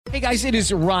Hey guys, it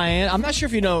is Ryan. I'm not sure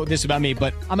if you know this about me,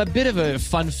 but I'm a bit of a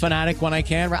fun fanatic when I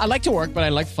can. I like to work, but I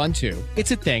like fun too.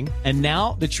 It's a thing. And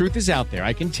now the truth is out there.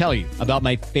 I can tell you about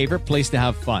my favorite place to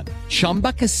have fun.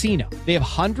 Chumba Casino. They have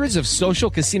hundreds of social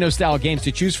casino style games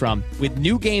to choose from with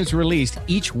new games released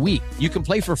each week. You can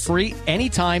play for free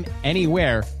anytime,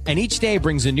 anywhere. And each day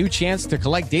brings a new chance to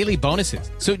collect daily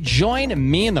bonuses. So join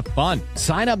me in the fun.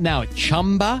 Sign up now at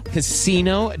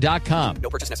ChumbaCasino.com. No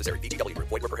purchase necessary. VGW.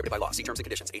 Void where prohibited by law. See terms and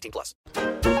conditions. 18+.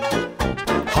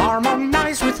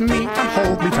 Harmonize with me and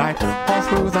hold me tight all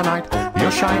through the night. You're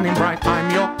shining bright.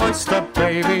 I'm your oyster,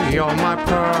 baby. You're my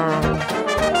pearl.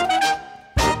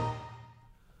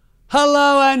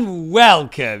 Hello and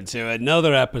welcome to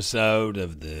another episode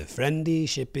of the Friendly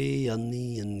Shippy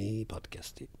Unny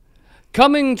podcast.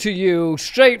 Coming to you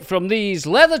straight from these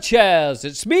leather chairs,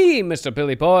 it's me, Mr.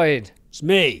 Billy Boyd. It's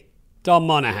me, Dom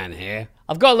Monaghan here.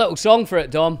 I've got a little song for it,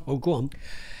 Dom. Oh, go on.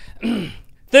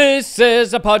 This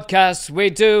is a podcast, we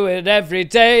do it every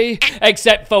day,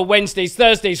 except for Wednesdays,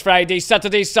 Thursdays, Fridays,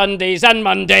 Saturdays, Sundays, and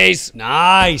Mondays.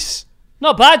 Nice.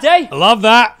 Not bad, eh? I love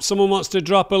that. Someone wants to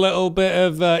drop a little bit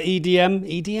of EDM.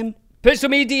 EDM? Put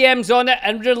some EDMs on it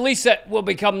and release it. We'll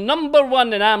become number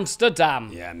one in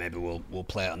Amsterdam. Yeah, maybe we'll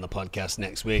play it on the podcast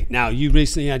next week. Now, you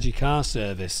recently had your car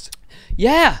serviced.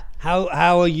 Yeah. How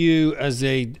are you as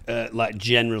a,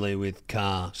 generally with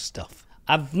car stuff?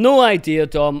 I've no idea,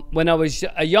 Dom. When I was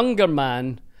a younger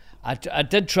man, I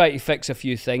did try to fix a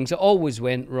few things. It always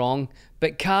went wrong.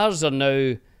 But cars are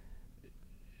now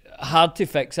hard to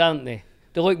fix, aren't they?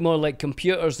 They look more like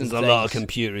computers and There's things. a lot of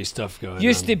computery stuff going on.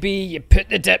 Used to be, you put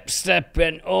the dipstick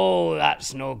in, oh,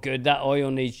 that's no good. That oil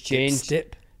needs change.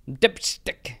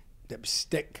 Dipstick.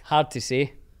 Hard to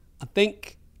say. I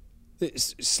think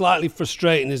it's slightly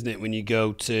frustrating, isn't it, when you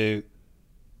go to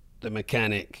the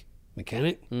mechanic,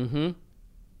 Mm-hmm.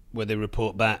 where they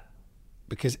report back,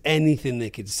 because anything they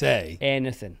could say,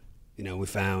 Anything.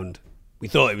 we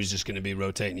thought it was just going to be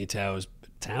rotating your towers.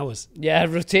 Yeah,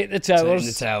 rotate the Rotating the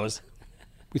towers. towers.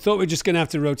 We thought we were just going to have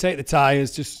to rotate the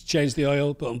tyres, just change the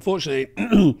oil, but unfortunately,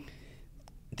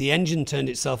 the engine turned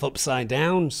itself upside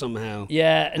down somehow.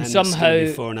 Yeah, and it's somehow gonna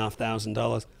be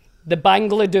 $4,500. the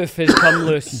Bangladesh has come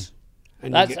loose.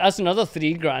 And That's another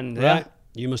 $3,000. Yeah? right.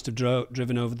 You must have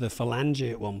driven over the phalange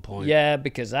at one point. Yeah,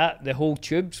 because the whole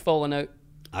tube's falling out.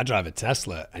 I drive a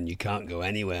Tesla, and you can't go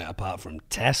anywhere apart from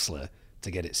Tesla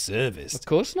to get it serviced. Of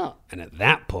course not. And at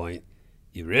that point,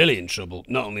 you're really in trouble.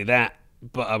 Not only that,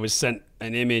 but I was sent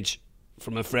an image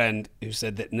from a friend who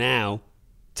said that now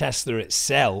Tesla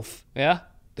itself, Yeah.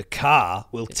 the car,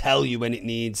 will tell you when it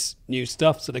needs new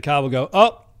stuff. So the car will go,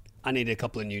 oh, I need a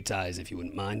couple of new tyres if you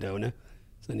wouldn't mind, owner.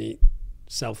 So then you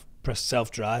press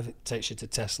self-drive, it takes you to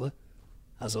Tesla,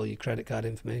 has all your credit card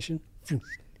information.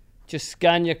 Just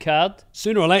scan your card.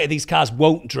 Sooner or later, these cars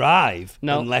won't drive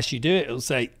No. unless you do it. It'll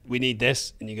say, we need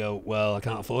this. And you go, well, I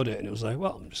can't afford it. And it was like,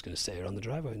 well, I'm just going to stay here on the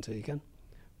driveway until you can.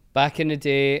 Back in the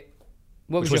day,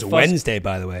 what Which was was your a first? Wednesday,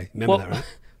 by the way. Remember that,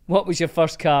 right? What was your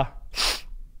first car?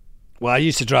 Well, I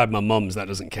used to drive my mum's. That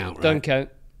doesn't count, right? Don't count.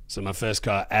 So my first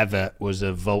car ever was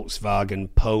a Volkswagen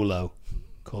Polo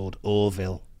called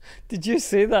Orville. Did you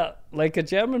say that like a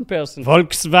German person?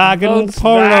 Volkswagen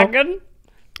Polo.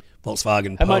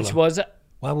 Volkswagen How Polo. much was it?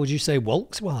 Why would you say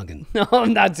Volkswagen?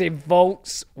 No, that's a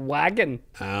Volkswagen.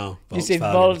 Oh, Volkswagen. You said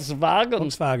Volkswagen.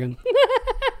 Volkswagen.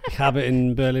 Ich habe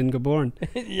in Berlin geboren.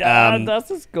 Yeah, that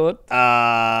is good.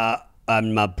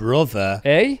 And my brother,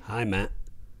 Hey? hi Matt,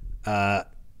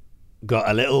 got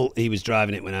a little, he was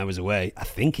driving it when I was away, I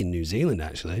think in New Zealand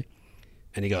actually,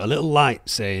 and he got a little light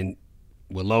saying,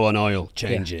 we're low on oil,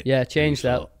 change it. Yeah, change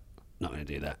And he that. thought, not going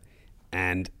to do that.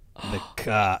 And the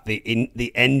car,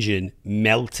 the engine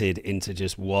melted into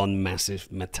just one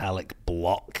massive metallic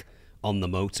block on the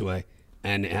motorway,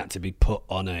 and it had to be put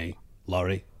on a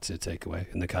lorry to take away,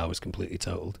 and the car was completely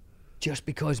totaled. Just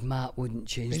because Matt wouldn't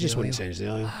change He the just oil. wouldn't change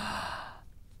the oil.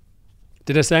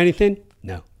 Did I say anything?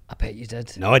 No. I bet you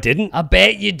did. No, I didn't. I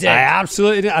bet you did. I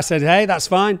absolutely did. I said, hey, that's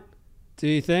fine. Do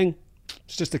your thing.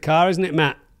 It's just a car, isn't it,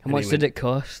 Matt? How much did it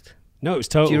cost? No, it was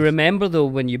total. Do you remember, though,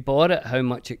 when you bought it, how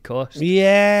much it cost?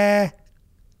 Yeah.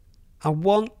 I am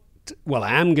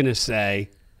going to say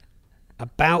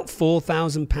about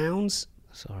 £4,000.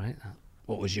 That's all right, that.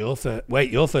 What was your first? Wait,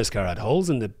 your first car had holes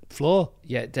in the floor.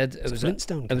 Yeah, it did. It was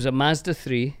Flintstone it was a Mazda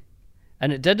 3,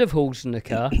 and it did have holes in the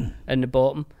car, in the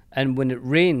bottom, and when it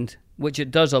rained, which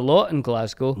it does a lot in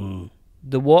Glasgow,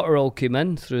 the water all came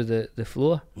in through the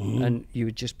floor, and you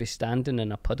would just be standing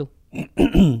in a puddle.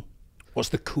 What's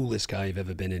the coolest car you've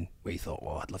ever been in where you thought,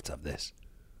 oh, I'd love to have this?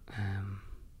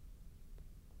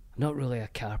 Not really a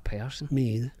car person. Me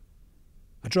either.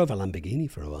 I drove a Lamborghini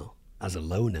for a while. as a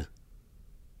loner.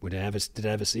 Did I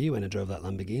ever see you when I drove that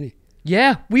Lamborghini?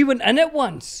 Yeah, we went in it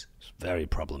once. It's very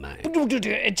problematic.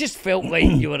 It just felt like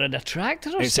you were in a tractor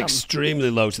or It's something.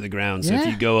 extremely low to the ground, so if Yeah.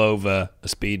 you go over a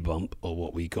speed bump, or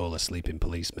what we call a sleeping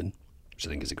policeman, which I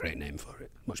think is a great name for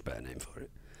it, much better name for it,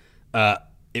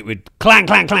 it would clang,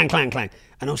 clang, clang, clang, clang.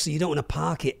 And also, you don't want to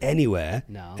park it anywhere,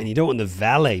 No. and you don't want the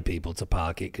valet people to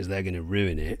park it because they're going to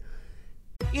ruin it.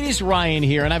 It is Ryan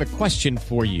here, and I have a question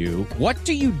for you. What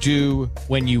do you do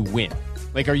when you win?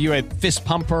 Like, are you a fist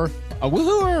pumper, a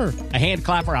woohooer, a hand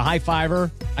clapper, a high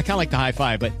fiver? I kind of like the high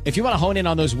five, but if you want to hone in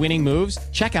on those winning moves,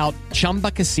 check out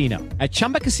Chumba Casino. At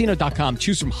ChumbaCasino.com,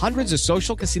 choose from hundreds of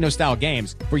social casino-style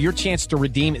games for your chance to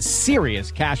redeem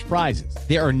serious cash prizes.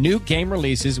 There are new game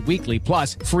releases weekly,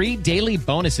 plus free daily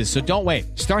bonuses. So don't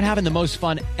wait. Start having the most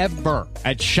fun ever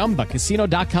at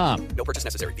ChumbaCasino.com. No purchase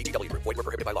necessary. VGW Group. Void were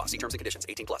prohibited by law. See terms and conditions.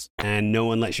 18+. And no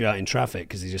one lets you out in traffic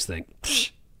because you just think,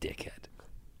 psh, dickhead.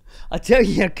 I tell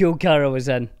you a cool car I was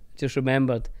in. Just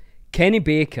remembered. Kenny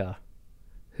Baker,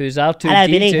 who's R2D2. Hello,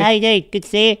 Billy. How you doing? Good to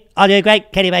see you. I'm doing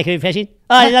great. Kenny Baker impression.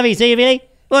 Oh, lovely to see you, Billy.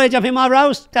 Want to jump in my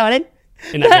rolls? Come on in.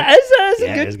 Isn't That's Yeah,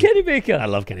 a it good is Kenny Baker. I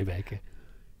love Kenny Baker.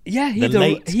 Yeah, The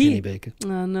late Kenny Baker.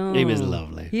 I know. He was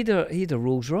lovely. He had a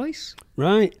Rolls Royce.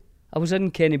 Right. I was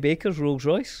in Kenny Baker's Rolls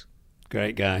Royce.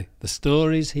 Great guy. The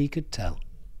stories he could tell.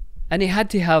 And he had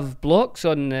to have blocks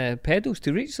on pedals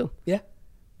to reach them. Yeah.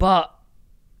 But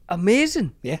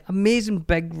amazing. Yeah. Amazing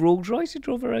big Rolls Royce he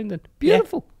drove around in.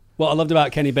 Beautiful. What I loved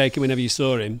about Kenny Baker whenever you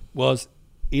saw him was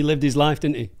he lived his life,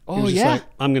 didn't he? Oh, he was just yeah. like,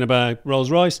 I'm going to buy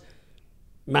Rolls Royce,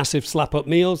 massive slap up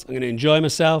meals, I'm going to enjoy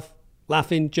myself,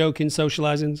 laughing, joking,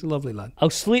 socialising. He's a lovely lad. I'll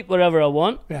sleep wherever I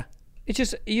want. Yeah. He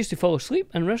used to fall asleep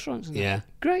in restaurants. And Yeah.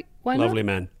 that. Great. Why Lovely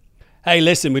not? man. Hey,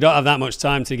 listen, we don't have that much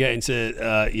time to get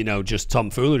into, just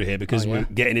tomfoolery here because we're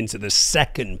getting into the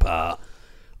second part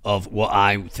of what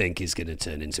I think is going to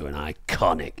turn into an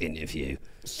iconic interview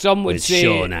Some would with say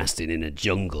Sean Astin in a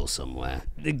jungle somewhere.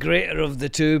 the greater of the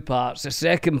two parts, the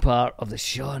second part of the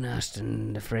Sean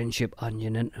Astin, the Friendship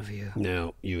Onion interview.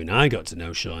 Now, you and I got to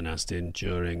know Sean Astin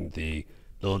during the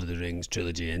Lord of the Rings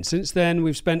trilogy, and since then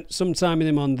we've spent some time with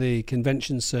him on the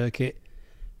convention circuit,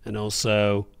 and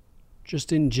also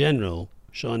just in general,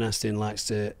 Sean Astin likes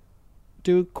to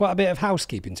do quite a bit of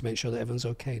housekeeping to make sure that everyone's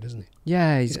okay, doesn't he?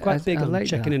 Yeah, He's quite big I on like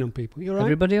checking that. in on people. You all right?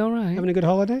 Everybody all right? Having a good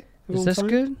holiday? Is Everyone this fine?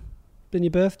 good? Been your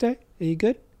birthday? Are you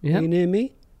good? Yeah. Are you near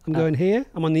me? I'm going here.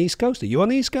 I'm on the East Coast. Are you on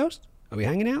the East Coast? Are we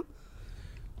hanging out?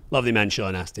 Lovely man,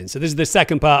 Sean Astin. So this is the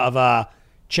second part of our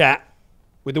chat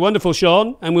with the wonderful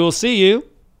Sean, and we will see you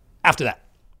after that.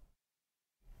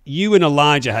 You and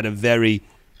Elijah had a very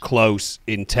close,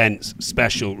 intense,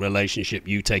 special relationship.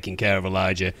 You taking care of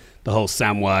Elijah, the whole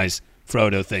Samwise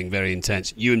Frodo thing, very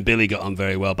intense. You and Billy got on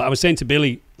very well. But I was saying to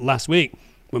Billy last week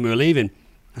when we were leaving,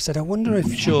 I said, I wonder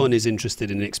if Sean is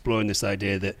interested in exploring this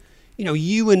idea that,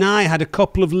 you and I had a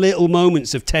couple of little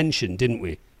moments of tension, didn't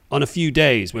we? On a few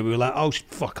days where we were like, oh,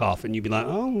 fuck off. And you'd be like,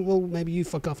 oh, well, maybe you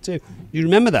fuck off too. You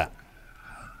remember that?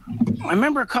 I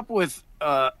remember a couple with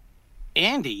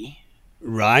Andy.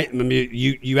 Right.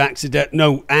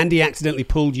 Remember Andy accidentally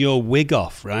pulled your wig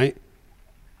off, right?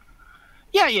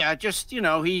 Yeah. Just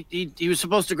he was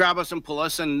supposed to grab us and pull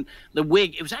us, and the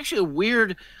wig. It was actually a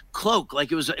weird cloak.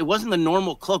 Like it wasn't the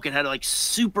normal cloak. It had like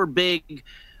super big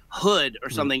hood or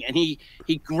something, and he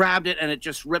grabbed it and it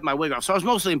just ripped my wig off. So I was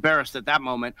mostly embarrassed at that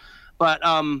moment, but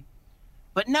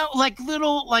no, like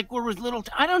where was little?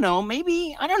 I don't know.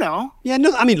 Maybe I don't know. Yeah.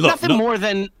 No. I mean, look. Nothing more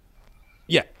than.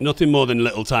 Yeah, nothing more than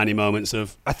little tiny moments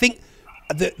of. I think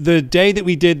the day that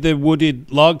we did the wooded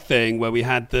log thing, where we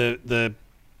had the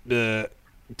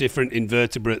different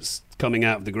invertebrates coming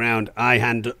out of the ground, I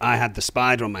had the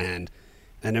spider on my hand,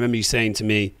 and I remember you saying to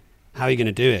me, "How are you going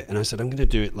to do it?" And I said, "I'm going to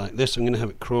do it like this. I'm going to have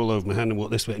it crawl over my hand and walk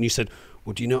this way." And you said,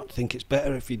 "Well, do you not think it's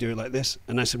better if you do it like this?"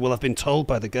 And I said, "Well, I've been told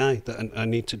by the guy that I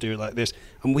need to do it like this."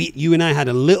 And you and I had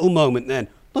a little moment then,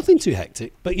 nothing too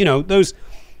hectic, but those.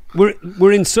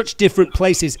 We're in such different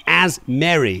places as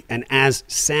Mary and as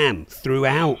Sam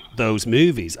throughout those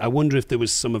movies. I wonder if there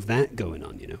was some of that going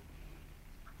on,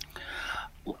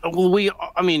 Well,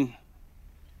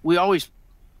 we always.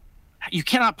 You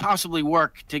cannot possibly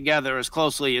work together as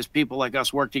closely as people like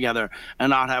us work together and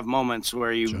not have moments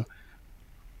where you. Sure.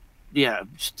 Yeah,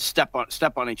 step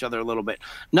on each other a little bit.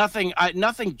 Nothing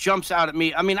jumps out at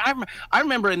me. I mean, I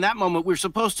remember in that moment we were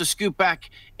supposed to scoot back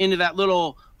into that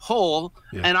little hole,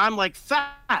 and I'm like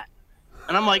fat,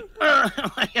 and I'm like, how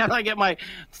do I get my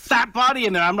fat body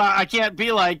in there? I can't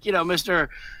be like Mr.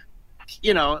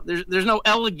 There's no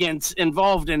elegance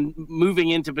involved in moving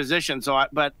into position. So,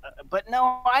 but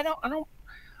no, I don't.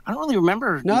 I don't really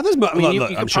remember. No, there's I mean, look,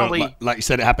 you I'm could sure, probably- like you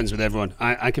said, it happens with everyone.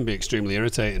 I can be extremely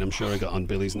irritating. I'm sure I got on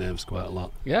Billy's nerves quite a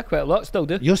lot. Yeah, quite a lot. Still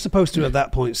do. You're supposed to at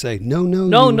that point say, no,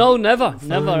 Never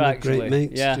fine, we're actually. great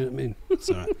mates. Yeah. Do you know what I mean? It's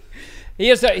all right.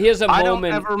 Here's a I don't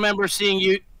moment. ever remember seeing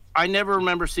you. I never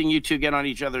remember seeing you two get on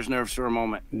each other's nerves for a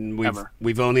moment.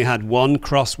 We've only had one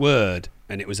crossword,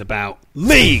 and it was about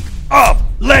League of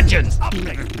Legends.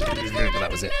 That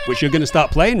was it. Which you're going to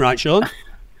start playing, right, Sean?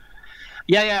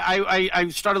 Yeah. I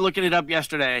started looking it up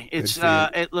yesterday. It's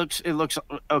it looks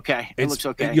okay. It looks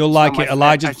okay. You'll It's like not it.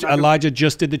 my- I started- Elijah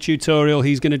just did the tutorial.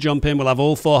 He's going to jump in. We'll have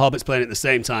all 4 hobbits playing at the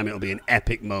same time. It'll be an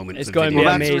epic moment. It's for going to video be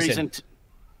Well, that's the amazing.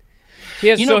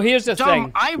 reason. Here's the Tom,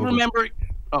 thing. I remember.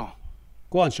 Oh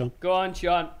Go on, Sean. Go on,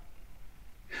 Sean.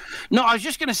 no, I was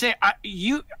just gonna say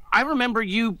I remember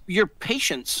your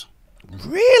patience,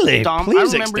 Really? Dom.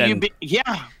 Please I remember extend.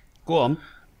 yeah. Go on.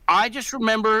 I just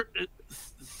remember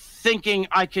thinking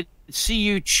I could see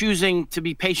you choosing to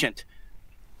be patient.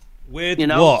 With You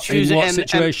know, what? choose In what and-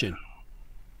 situation?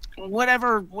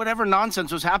 Whatever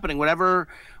nonsense was happening, whatever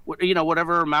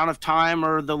amount of time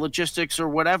or the logistics or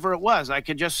whatever it was, I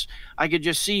could just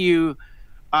see you.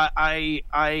 I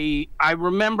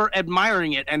remember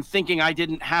admiring it and thinking I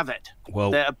didn't have it.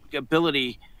 Well- the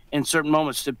ability in certain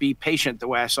moments to be patient the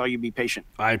way I saw you be patient.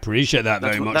 I appreciate that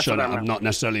very much, that's Sean. what I I'm remember. not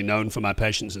necessarily known for my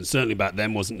patience, and certainly back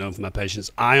then wasn't known for my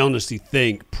patience. I honestly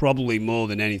think, probably more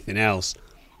than anything else,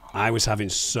 I was having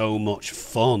so much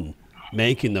fun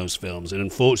making those films. And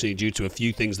unfortunately, due to a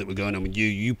few things that were going on with you,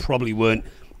 you probably weren't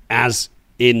as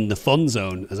in the fun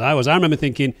zone as I was. I remember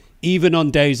thinking, even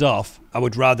on days off, I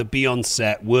would rather be on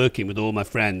set working with all my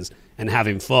friends and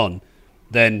having fun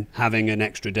than having an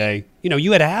extra day. You know,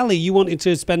 you had Allie, you wanted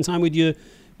to spend time with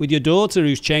your daughter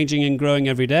who's changing and growing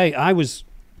every day. I was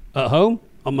at home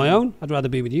on my own. I'd rather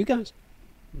be with you guys.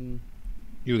 You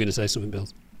were going to say something, Bill.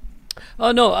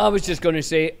 Oh no, I was just going to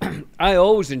say, I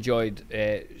always enjoyed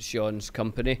Sean's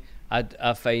company.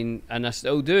 I find, and I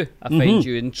still do. I find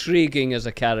you intriguing as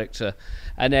a character,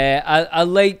 and I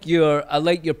like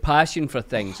your passion for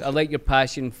things. I like your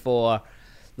passion for,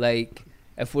 like,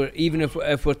 if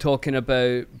we're talking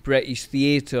about British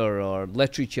theatre or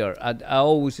literature, I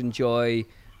always enjoy,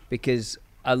 because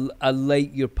I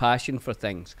like your passion for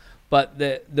things. But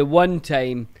the one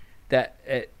time that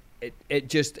it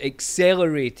just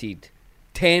accelerated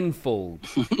tenfold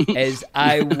is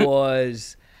I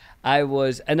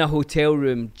was in a hotel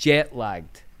room, jet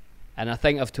lagged, and I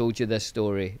think I've told you this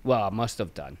story. Well, I must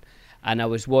have done. And I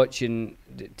was watching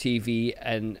the TV,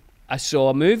 and I saw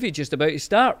a movie just about to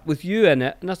start with you in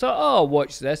it, and I thought, oh, I'll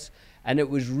watch this. And it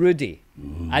was Rudy.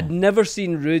 I'd never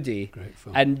seen Rudy. Great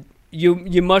film. And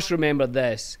you must remember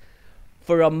this.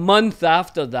 For a month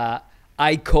after that,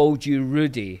 I called you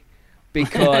Rudy,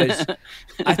 because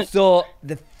I thought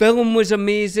the film was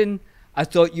amazing. I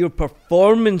thought your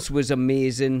performance was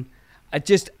amazing.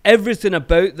 Everything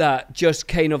about that just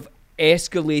kind of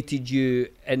escalated you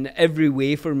in every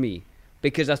way for me,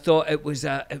 because I thought it was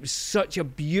such a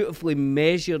beautifully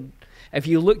measured. If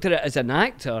you looked at it as an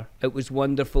actor, it was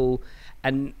wonderful,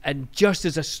 and just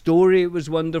as a story, it was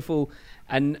wonderful.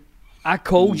 And I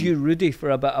called you Rudy for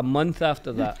about a month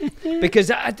after that, because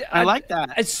I like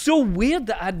that. It's so weird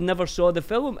that I'd never saw the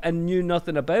film and knew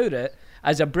nothing about it.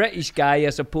 As a British guy,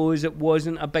 I suppose it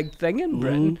wasn't a big thing in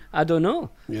Britain. I don't know.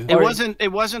 Yeah.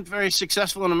 It wasn't very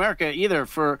successful in America either.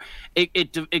 For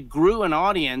it grew an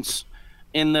audience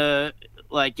in the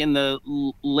late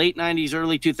 90s,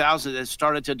 early 2000s. It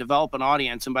started to develop an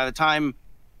audience, and by the time,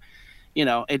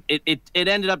 it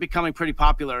ended up becoming pretty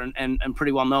popular and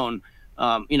pretty well known.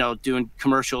 Doing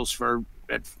commercials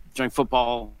during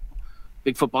football,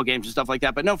 big football games and stuff like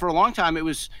that. But no, for a long time it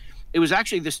was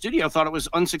actually, the studio thought it was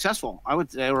unsuccessful, I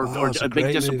would say, or it's a a big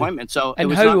great disappointment. So And it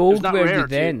was how not, it was old not were rare you to-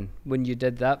 then when you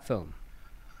did that film?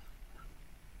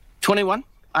 21.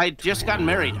 I had just gotten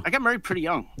married. I got married pretty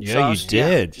young. Yeah, So I you was-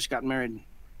 did. Just got married.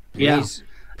 Yeah. Please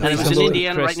And it was in hello to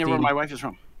Indiana, right near where Christine, my wife is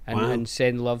from. and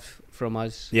send love from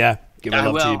us. Yeah. Give a I love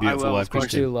to will, your beautiful I will, wife, of course. For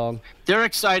Christine. too long. They're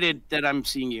excited that I'm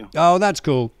seeing you. Oh, that's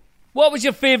cool. What was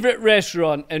your favourite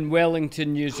restaurant in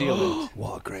Wellington, New Zealand?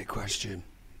 What a great question.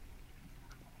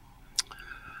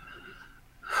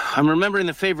 I'm remembering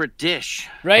the favorite dish.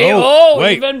 Right?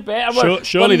 wait. Even better. We're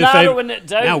Surely the narrowing favorite. it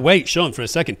down. Now wait, Sean, for a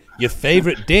second. Your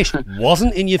favorite dish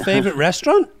wasn't in your favorite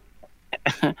restaurant?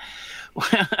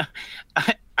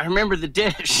 I remember the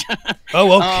dish.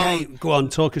 Oh, okay. Go on,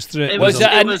 talk us through it. it Was it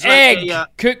It an was like egg a,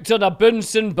 cooked on a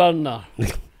Bunsen burner?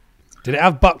 Did it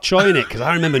have bok choy in it? Because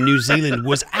I remember New Zealand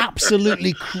was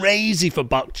absolutely crazy for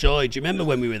bok choy. Do you remember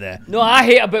when we were there? No, I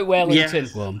hate about Wellington.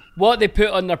 Yeah. What they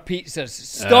put on their pizzas.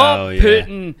 Stop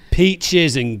putting...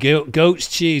 Peaches and goat's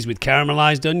cheese with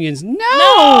caramelized onions.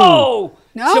 No!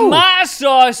 Tomato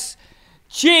sauce,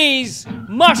 cheese,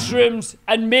 mushrooms,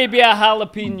 and maybe a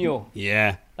jalapeno.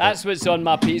 Yeah. That's what's on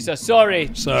my pizza. Sorry,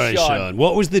 Sean.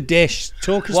 What was the dish?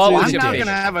 Talk us What through was the your I'm not dish.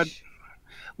 going to have a.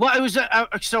 Well, it was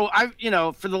so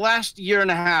for the last year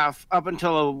and a half, up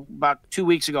until about 2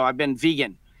 weeks ago, I've been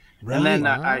vegan, and then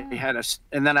I had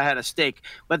a steak.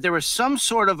 But there was some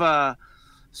sort of a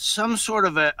Hold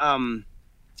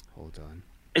on.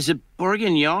 is it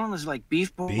bourguignon? Is it like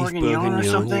beef bourguignon or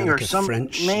something, like or a some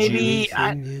French maybe? stew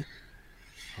thing, yeah.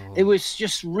 It was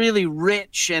just really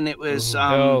rich, and it was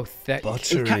Thick.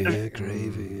 Buttery, kinda-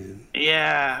 gravy.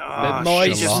 yeah,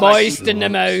 Moist in the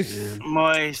mouth.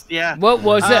 moist, yeah. What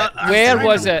was it? I'm Where trying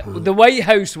was to- it? The White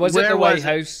House. Was it Where the White was it?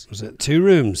 House? Was it 2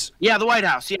 rooms? Yeah, the White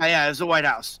House. Yeah, it was the White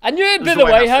House. I knew it'd It be was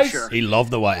the White House. for sure. He loved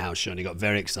the White House, Sean. He got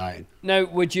very excited. Now,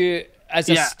 would you, as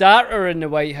a Yeah. starter in the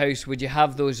White House, would you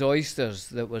have those oysters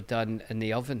that were done in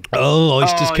the oven? Oh,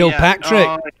 oysters Oh, kill yeah. Patrick.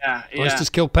 Oh, yeah. Oysters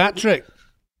kill Patrick.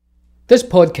 This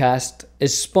podcast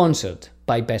is sponsored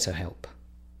by BetterHelp.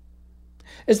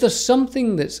 Is there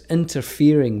something that's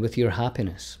interfering with your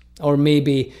happiness, or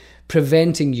maybe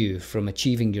preventing you from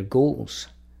achieving your goals?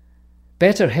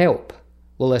 BetterHelp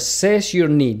will assess your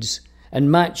needs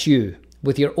and match you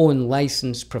with your own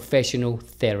licensed professional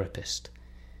therapist.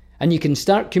 And you can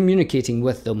start communicating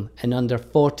with them in under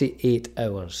 48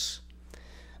 hours.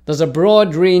 There's a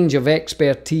broad range of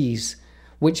expertise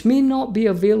which may not be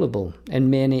available in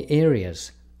many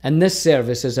areas, and this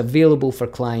service is available for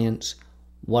clients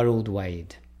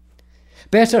worldwide.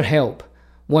 BetterHelp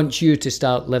wants you to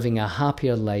start living a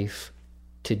happier life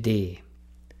today.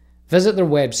 Visit their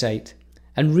website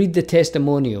and read the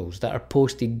testimonials that are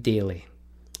posted daily.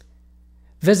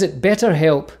 Visit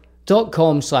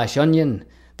betterhelp.com/onion,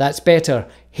 that's better,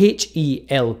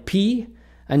 HELP,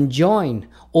 and join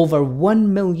over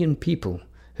 1 million people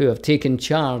who have taken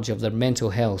charge of their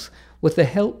mental health with the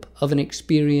help of an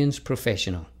experienced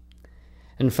professional.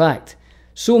 In fact,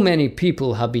 so many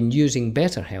people have been using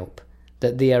BetterHelp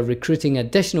that they are recruiting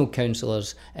additional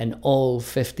counsellors in all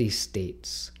 50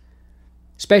 states.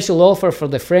 Special offer for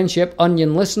the Friendship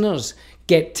Onion listeners.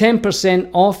 Get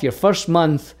 10% off your first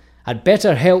month at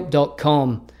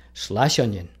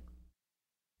betterhelp.com/onion.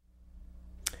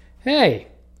 Hey,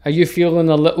 are you feeling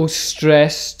a little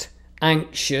stressed,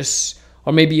 anxious,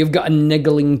 or maybe you've got a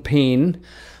niggling pain?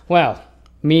 Well,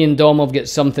 me and Dom have got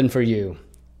something for you.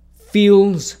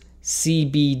 Feels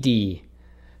CBD.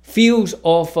 Feels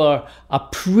offer a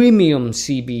premium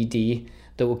CBD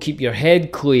that will keep your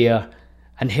head clear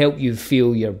and help you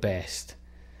feel your best.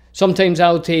 Sometimes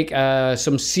I'll take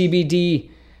some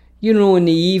CBD, in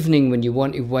the evening when you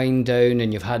want to wind down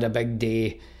and you've had a big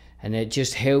day, and it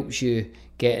just helps you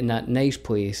get in that nice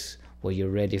place where you're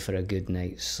ready for a good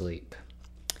night's sleep.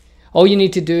 All you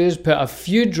need to do is put a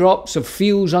few drops of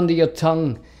Feels under your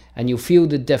tongue and you'll feel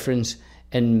the difference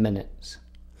in minutes.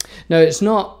 Now,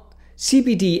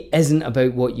 CBD isn't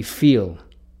about what you feel.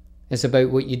 It's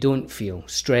about what you don't feel.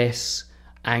 Stress,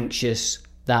 anxious,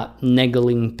 that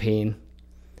niggling pain.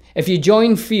 If you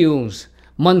join Feels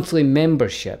monthly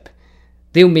membership,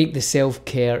 they'll make the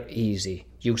self-care easy.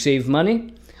 You'll save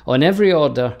money on every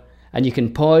order and you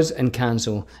can pause and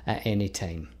cancel at any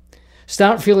time.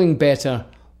 Start feeling better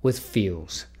with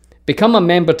Feels. Become a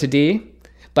member today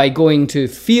by going to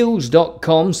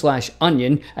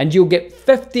feels.com/onion and you'll get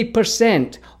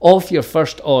 50% off your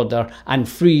first order and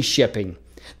free shipping.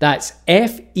 That's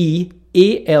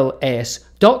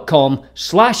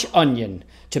feals.com/onion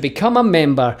to become a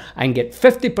member and get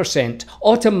 50%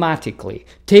 automatically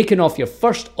taken off your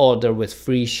first order with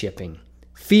free shipping.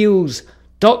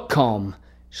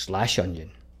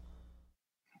 feels.com/onion.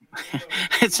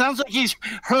 It sounds like he's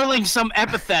hurling some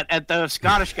epithet at the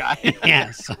Scottish guy.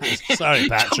 Yes. Sorry,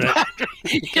 Patrick.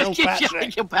 Kill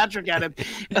Patrick. Kill Patrick at him.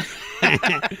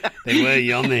 They were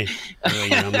yummy.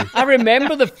 I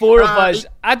remember the four of us.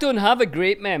 I don't have a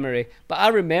great memory, but I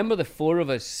remember the four of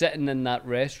us sitting in that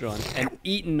restaurant and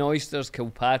eating oysters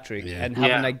Kilpatrick and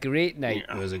having a great night.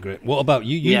 It was a great. What about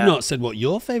you? You've not said what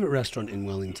your favourite restaurant in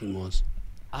Wellington was.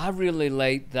 I really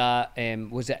liked that.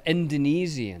 Was it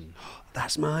Indonesian?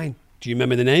 That's mine. Do you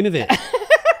remember the name of it?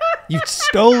 You've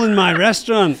stolen my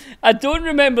restaurant. I don't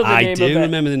remember the name of it. I do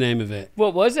remember the name of it.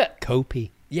 What was it?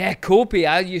 Kopi. Yeah, Kopi.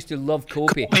 I used to love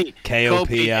Kopi.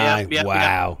 Kopi.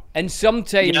 Wow. And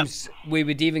sometimes we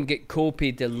would even get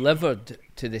Kopi delivered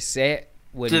to the set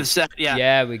when, To the set, yeah.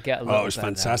 Yeah, we get a lot Oh, it of was that.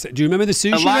 fantastic. Do you remember the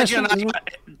sushi Elijah restaurant?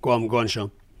 and Go on,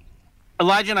 Sean.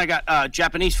 Elijah and I got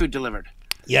Japanese food delivered.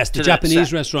 Yes, the To the Japanese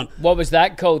set. restaurant. What was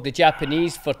that called? The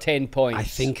Japanese for 10 points. I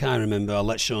think I remember. I'll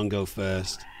let Sean go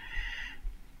first.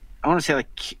 I want to say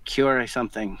like Cure or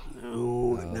something.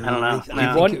 Oh, no, I don't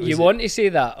know. You want to say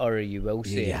that, or you will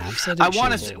say Yeah, it? I've said it. I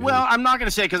want to Sean. say, well, I'm not going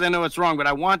to say it because I know it's wrong, but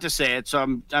I want to say it,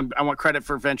 so I want credit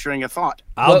for venturing a thought.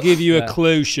 I'll Well, give you a yeah.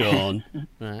 clue, Sean.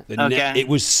 Right. Okay. It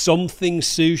was something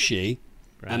sushi,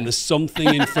 and the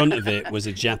something in front of it was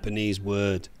a Japanese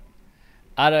word.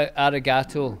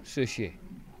 Arigato sushi.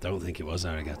 Don't think it was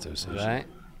arigato sushi. Right.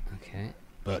 Okay.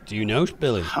 But do you know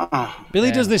Billy?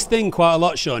 Billy does this thing quite a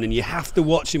lot, Sean, and you have to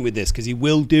watch him with this because he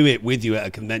will do it with you at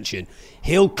a convention.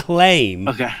 He'll claim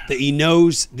that he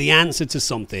knows the answer to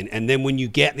something, and then when you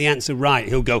get the answer right,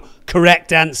 he'll go,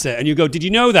 correct answer. And you go, did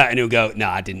you know that? And he'll go, no,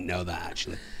 I didn't know that,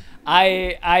 actually.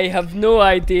 I have no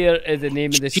idea of the name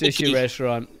of the sushi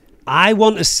restaurant. I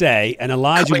want to say, and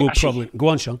Elijah will Kobayashi. probably... Go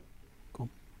on, Sean.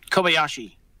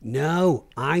 Kobayashi. No,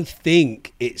 I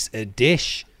think it's a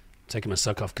dish. Taking my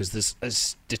sock off because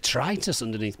there's detritus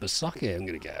underneath my sock here. I'm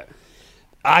going to get it.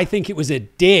 I think it was a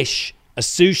dish, a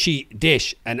sushi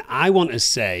dish, and I want to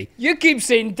say... You keep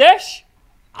saying dish.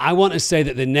 I want to say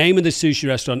that the name of the sushi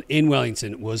restaurant in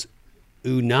Wellington was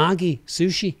Unagi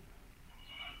Sushi.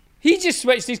 He just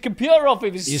switched his computer off. He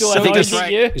was so annoyed that's at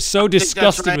right. you. He's so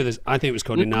disgusted right. with us. I think it was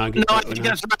called Unagi. No, I think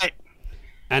that's right.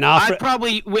 And our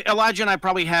Elijah and I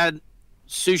probably had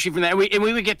sushi from that. And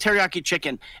we would get teriyaki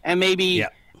chicken and maybe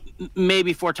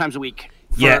 4 times a week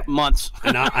for months.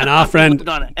 And our friend,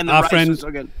 and the rice was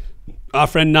so good. Our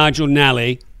friend Nigel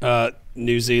Nally,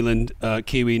 New Zealand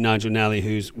Kiwi Nigel Nally,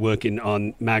 who's working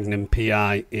on Magnum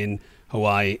PI in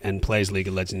Hawaii and plays League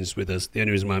of Legends with us. The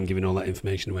only reason why I'm giving all that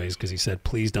information away is because he said,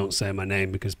 please don't say my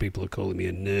name because people are calling me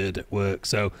a nerd at work.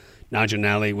 So Nigel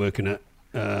Nally working at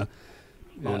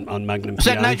on Magnum Was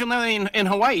PI. that Nigel Nally in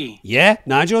Hawaii? Yeah,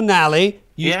 Nigel Nally.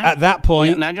 At that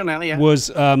point, Nigel Nally, was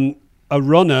a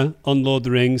runner on Lord of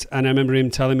the Rings, and I remember him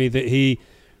telling me that he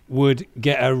would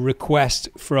get a request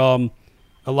from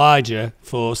Elijah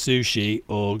for sushi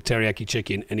or teriyaki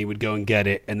chicken, and he would go and get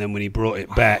it, and then when he brought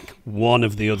it back, one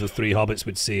of the other 3 hobbits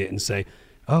would see it and say,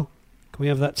 oh, can we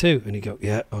have that too? And he'd go,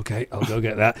 yeah, okay, I'll go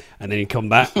get that. And then he'd come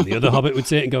back, and the other hobbit would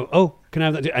see it and go, oh, can I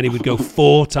have that too? And he would go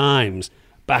 4 times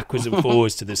backwards and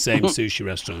forwards to the same sushi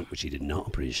restaurant, which he did not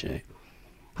appreciate.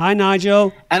 Hi,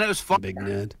 Nigel. And it was far. Big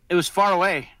nerd. It was far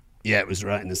away. Yeah, it was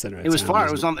right in the center of It was town, far.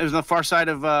 It wasn't was on the far side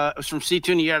of. It was from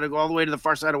Seatoon. You got to go all the way to the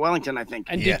far side of Wellington, I think.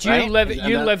 And Yeah. did you Right? live? And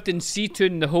You that- lived in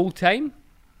Seatoon the whole time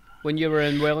when you were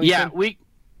in Wellington.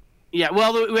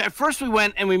 Well, at first we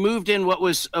went and we moved in what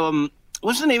was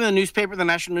what's the name of the newspaper? The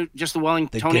National, just the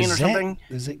Wellingtonian or something.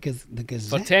 Is it the For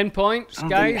Gazette? 10 points,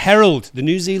 guys. Herald, the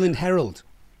New Zealand Herald.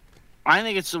 I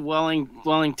think it's the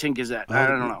Wellington Gazette. I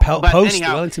don't know. Post, But the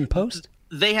anyhow, Wellington Post.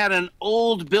 they had an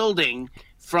old building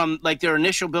from like their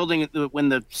initial building when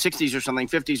the 60s or something,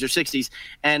 50s or 60s,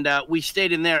 and we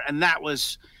stayed in there, and that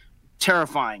was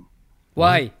terrifying.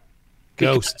 Why?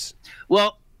 Ghosts.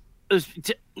 Well,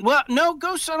 no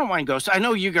ghosts. I don't mind ghosts. I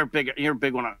know you're a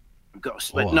big one on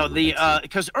ghosts, but Oh, no,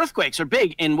 because earthquakes are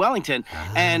big in Wellington,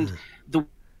 and the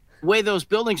way those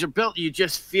buildings are built, you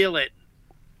just feel it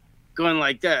going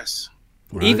like this,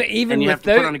 Right. Even and you have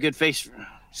without. to put on a good face.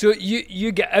 So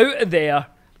you get out of there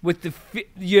with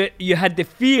you had the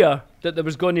fear that there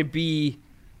was going to be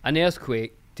an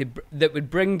earthquake that would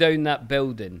bring down that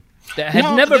building that had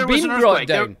No, never there was been an brought earthquake.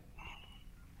 down.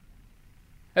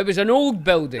 It was an old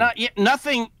building.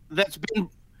 Nothing that's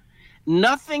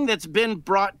been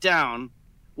brought down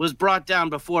was brought down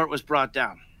before it was brought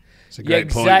down. It's a Yeah, great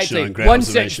point, exactly. Sean. Great Once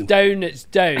it's observation. down, it's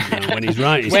down. When he's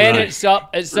right, he's When right. it's up,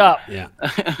 it's up. Yeah.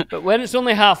 But when it's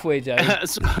only halfway down.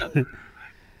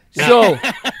 So-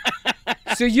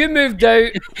 So you moved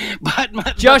out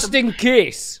but just in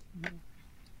case.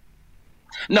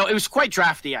 No, it was quite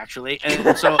drafty actually,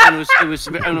 and so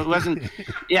it wasn't.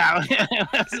 Yeah,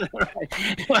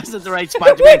 it wasn't the right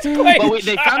spot to be. But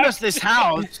they found us this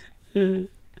house. They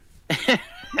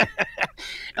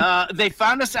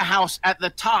found us a house at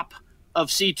the top of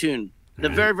Seatoon, the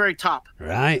very, very top.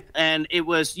 Right. And it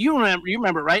was you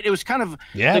remember right? It was kind of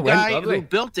Yeah, the when- guy lovely. who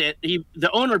built it.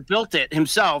 The owner built it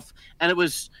himself, and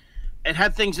it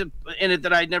had things in it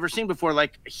that I'd never seen before,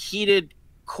 like heated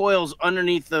coils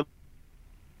underneath the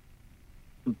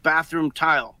bathroom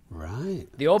tile. Right.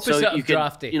 The opposite So of you could,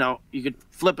 drafty. you could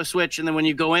flip a switch, and then when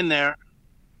you go in there,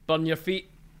 Burn your feet.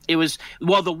 it was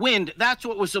the wind. That's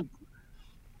what was.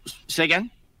 Say again.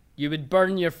 You would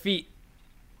burn your feet.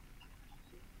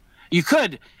 You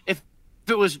could if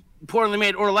it was poorly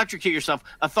made or electrocute yourself,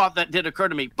 a thought that did occur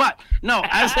to me. But no,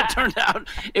 as it turned out,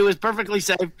 it was perfectly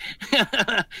safe.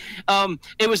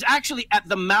 It was actually at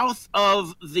the mouth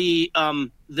of the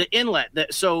inlet.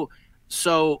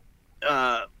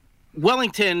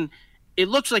 Wellington, it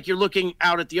looks like you're looking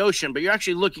out at the ocean, but you're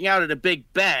actually looking out at a big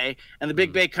bay, and the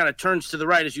big bay kind of turns to the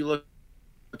right as you look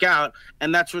out,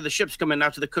 and that's where the ships come in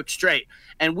out to the Cook Strait.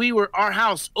 And our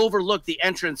house overlooked the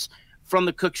entrance from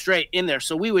the Cook Strait in there,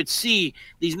 so we would see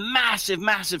these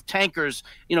massive tankers,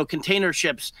 container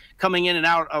ships coming in and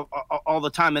out all the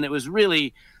time, and it was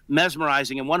really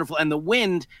mesmerizing and wonderful. And the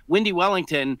windy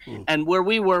Wellington, and where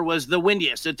we were was the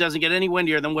windiest. It doesn't get any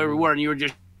windier than where we were, and you were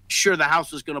just sure the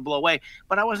house was going to blow away,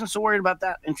 but I wasn't so worried about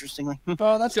that, interestingly.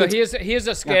 Oh, that's so good. Here's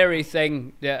a scary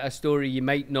thing, a story you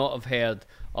might not have heard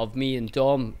of me and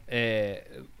Dom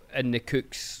in the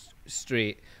Cook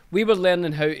Strait. We were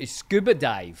learning how to scuba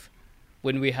dive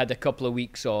when we had a couple of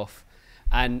weeks off,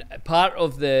 and part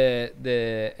of the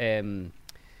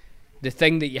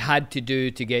thing that you had to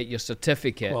do to get your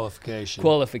certificate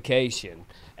qualification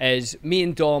is me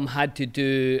and Dom had to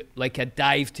do like a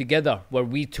dive together where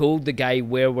we told the guy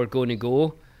where we're going to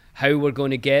go, how we're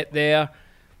going to get there,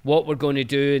 what we're going to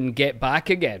do and get back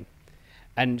again.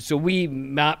 And so we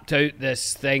mapped out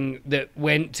this thing that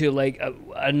went to like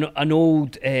an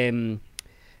old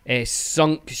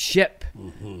sunk ship.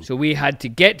 Mm-hmm. So we had to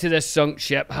get to this sunk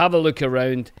ship, have a look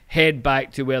around, head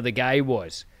back to where the guy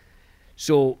was.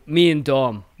 So me and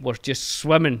Dom were just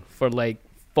swimming for like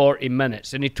 40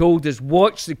 minutes, and he told us,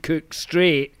 watch the Cook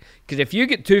Strait, because if you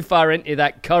get too far into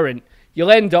that current, you'll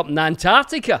end up in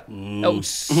Antarctica. It'll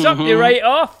suck you right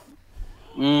off.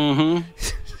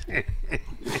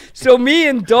 So me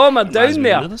and Dom are down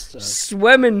there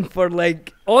swimming for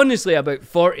like, honestly, about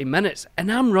 40 minutes, and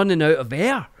I'm running out of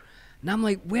air. And I'm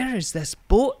like, where is this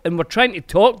boat? And we're trying to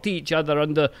talk to each other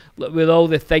with all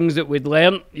the things that we'd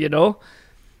learnt,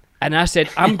 And I said,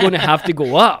 I'm going to have to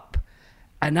go up.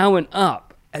 And I went up.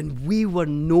 And we were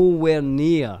nowhere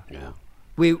near. Yeah.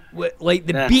 We like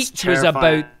the beach terrifying. Was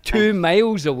about 2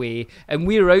 miles away, and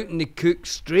we were out in the Cook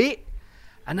Strait.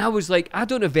 And I was like, I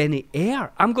don't have any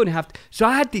air. I'm going to have to. So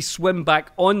I had to swim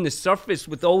back on the surface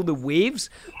with all the waves,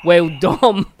 while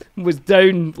Dom was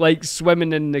down, like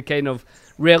swimming in the kind of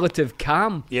relative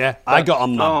calm. Yeah, I got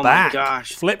on my back,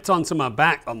 gosh. flipped onto my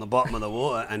back on the bottom of the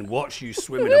water, and watched you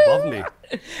swimming above me.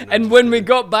 And when we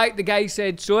got back, the guy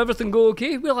said, "So everything go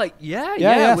okay?" We were like,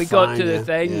 "Yeah." We got to the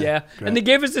thing, and they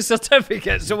gave us the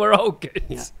certificate, so we're all good.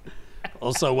 Yeah.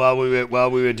 Also, while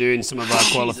we were doing some of our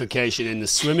qualification in the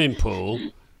swimming pool,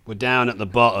 we're down at the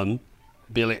bottom.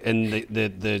 Billy and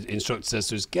the instructor says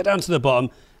to us, "Get down to the bottom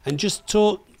and just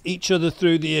talk each other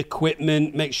through the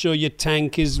equipment, make sure your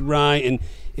tank is right, and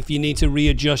if you need to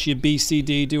readjust your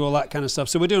BCD, do all that kind of stuff."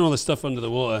 So we're doing all this stuff under the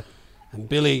water, and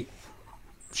Billy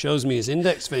shows me his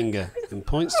index finger and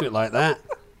points to it like that.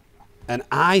 And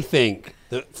I think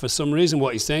that for some reason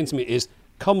what he's saying to me is,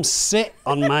 "Come sit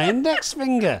on my index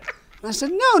finger." And I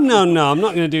said, no, I'm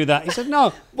not going to do that. He said,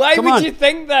 "No, why come would on." you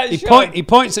think that, He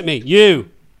points at me, "You,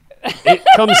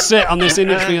 come sit on this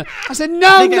index finger." I said,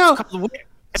 no.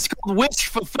 It's called wish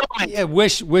fulfillment. Yeah,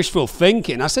 wishful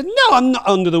thinking. I said, "No, I'm not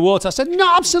under the water." I said,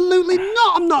 "No, absolutely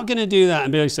not. I'm not going to do that."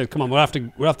 And Billy said, "Come on, we'll have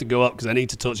to go up because I need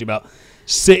to talk to you about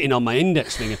sitting on my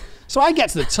index finger." So I get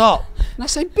to the top and I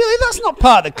say, "Billy, that's not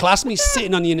part of the class, me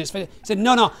sitting on the index finger." He said,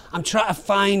 No, I'm trying to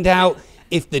find out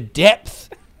if the depth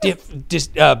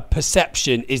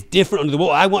perception is different under the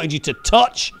water. I wanted you to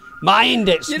touch my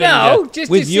index finger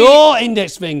with your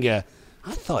index finger.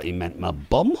 I thought he meant my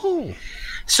bumhole.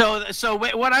 So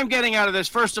what I'm getting out of this,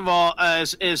 first of all,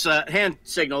 is hand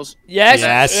signals. Yes,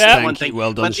 thank you.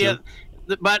 Well done,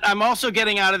 but I'm also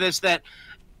getting out of this that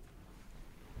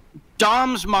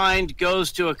Dom's mind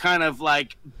goes to a kind of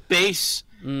like base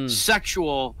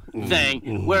sexual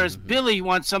thing, whereas Billy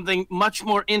wants something much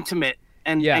more intimate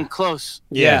and close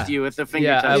with you with the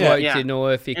fingertips. I want to know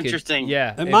if he could. Interesting.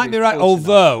 Yeah, it might be right.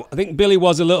 Although I think Billy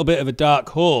was a little bit of a dark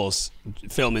horse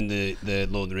filming the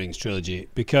Lord of the Rings trilogy,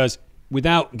 because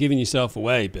without giving yourself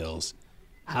away, Bills,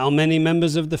 how many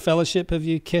members of the Fellowship have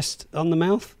you kissed on the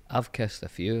mouth? I've kissed a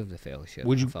few of the Fellowship.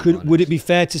 Would it be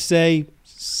fair to say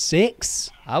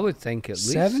 6? I would think at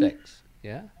least 7? 6.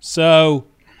 Yeah. So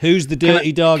who's the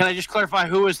dirty dog? Can I just clarify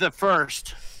who was the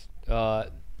first?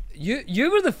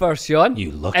 You were the first, Sean.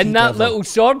 You lucky in that devil. little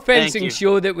sword fencing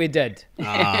show that we did.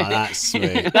 Ah, that's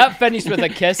sweet. That finished with a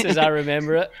kiss, as I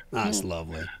remember it. That's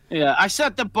lovely. Yeah, I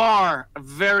set the bar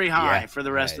very high for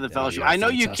the rest of the Fellowship. I know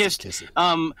you kissed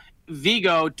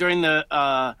Vigo during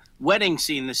the wedding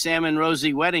scene, the Sam and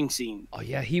Rosie wedding scene. Oh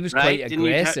yeah, he was quite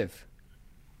aggressive.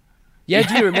 Yeah,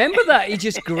 do you remember that? He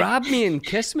just grabbed me and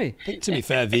kissed me. I think, to be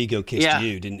fair, Vigo kissed Yeah.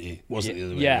 you, didn't he? Wasn't the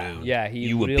other way Yeah, around? yeah, he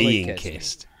You were really being kissed me.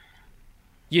 kissed.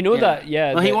 You know that,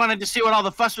 yeah. Well, he wanted to see what all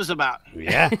the fuss was about.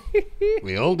 Yeah,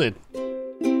 we all did.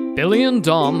 Billy and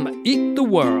Dom eat the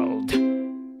world.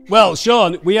 Well,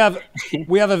 Sean, we have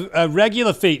a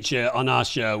regular feature on our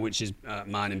show, which is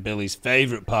mine and Billy's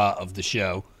favourite part of the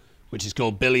show, which is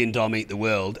called Billy and Dom Eat the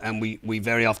World, and we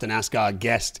very often ask our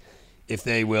guest if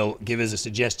they will give us a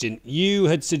suggestion. You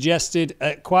had suggested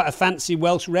quite a fancy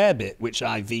Welsh rarebit, which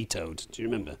I vetoed. Do you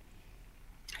remember?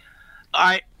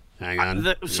 Hang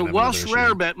on. So Welsh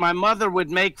rarebit, my mother would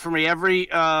make for me every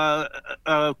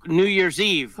New Year's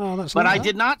Eve. Oh, that's but not I bad.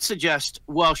 did not suggest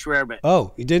Welsh rarebit.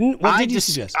 Oh, you didn't? What did you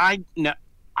suggest? I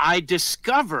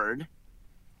discovered,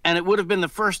 and it would have been the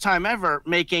first time ever,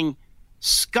 making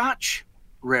Scotch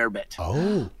rarebit.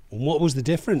 Oh, and what was the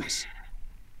difference?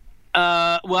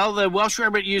 Well, the Welsh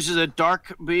rarebit uses a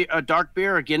dark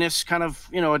beer, a Guinness kind of,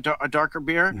 a darker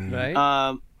beer.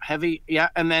 Right. Heavy, yeah,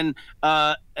 and then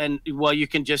you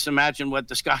can just imagine what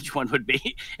the Scotch one would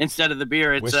be instead of the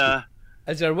beer. It's Whiskey.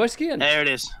 Is there whiskey in it? there it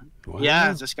is. Wow.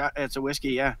 Yeah, it's a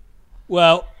whiskey. Yeah.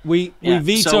 Well, we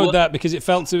vetoed so- that because it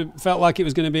felt like it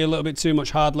was going to be a little bit too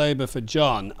much hard labour for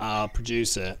John, our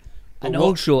producer. And But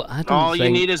also, I don't All you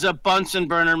think need is a Bunsen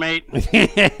burner, mate.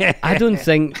 I don't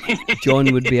think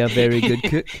John would be a very good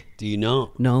cook. do you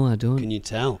not? No, I don't. Can you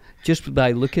tell? Just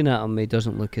by looking at him, he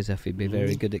doesn't look as if he'd be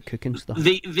very good at cooking stuff.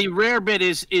 The rarebit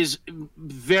is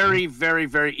very, very,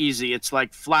 very easy. It's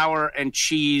like flour and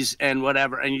cheese and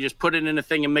whatever, and you just put it in a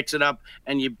thing and mix it up,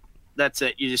 and that's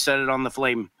it. You just set it on the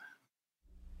flame.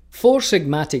 Four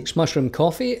Sigmatics Mushroom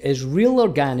Coffee is real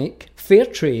organic, fair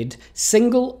trade,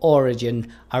 single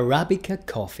origin Arabica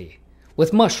coffee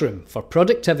with mushroom for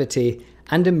productivity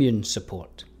and immune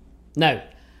support. Now,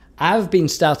 I've been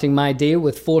starting my day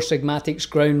with Four Sigmatics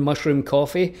ground mushroom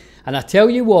coffee, and I tell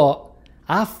you what,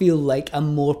 I feel like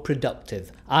I'm more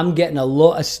productive. I'm getting a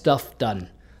lot of stuff done.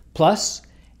 Plus,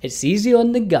 it's easy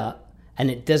on the gut and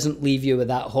it doesn't leave you with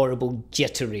that horrible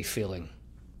jittery feeling.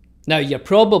 Now, you're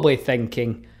probably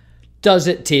thinking, does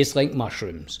it taste like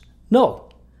mushrooms? No,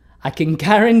 I can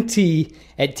guarantee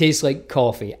it tastes like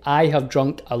coffee. I have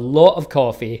drunk a lot of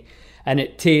coffee and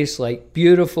it tastes like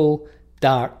beautiful,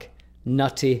 dark,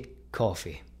 nutty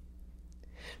coffee.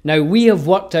 Now, we have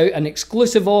worked out an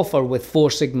exclusive offer with Four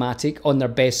Sigmatic on their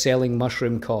best-selling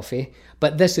mushroom coffee,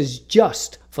 but this is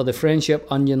just for the Friendship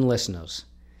Onion listeners.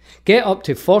 Get up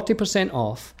to 40%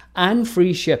 off and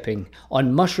free shipping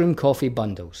on mushroom coffee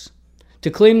bundles.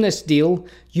 To claim this deal,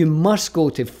 you must go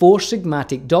to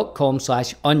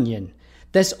foursigmatic.com/onion.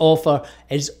 This offer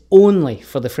is only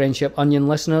for the Friendship Onion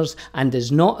listeners and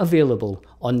is not available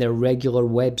on their regular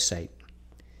website.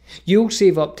 You'll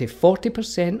save up to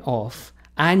 40% off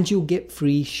and you'll get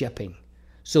free shipping.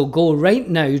 So go right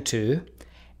now to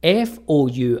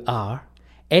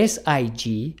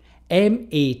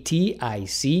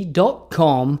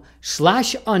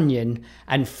foursigmatic.com/onion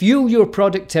and fuel your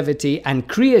productivity and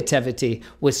creativity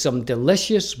with some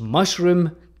delicious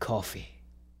mushroom coffee.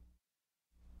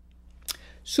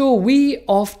 So we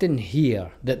often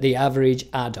hear that the average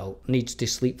adult needs to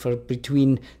sleep for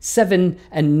between 7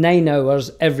 and 9 hours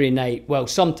every night. Well,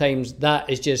 sometimes that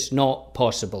is just not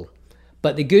possible.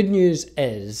 But the good news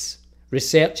is,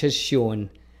 research has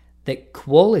shown that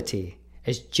quality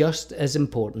is just as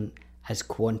important as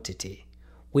quantity.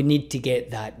 We need to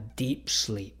get that deep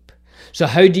sleep. So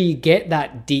how do you get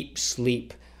that deep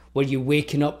sleep where you're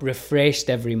waking up refreshed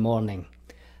every morning?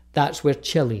 That's where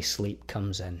Chili Sleep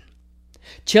comes in.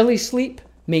 Chili Sleep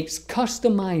makes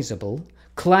customizable,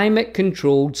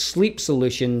 climate-controlled sleep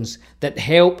solutions that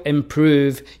help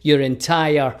improve your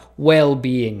entire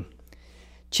well-being.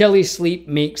 Chili Sleep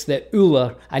makes the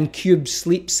Uller and Cube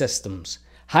sleep systems,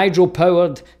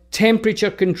 hydro-powered,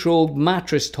 temperature-controlled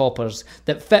mattress toppers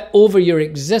that fit over your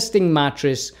existing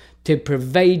mattress to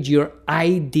provide your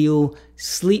ideal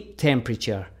sleep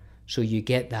temperature so you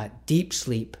get that deep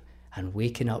sleep and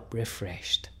waking up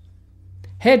refreshed.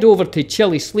 Head over to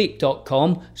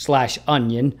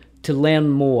chilisleep.com/onion to learn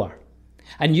more.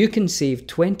 And you can save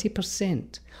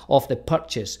 20% off the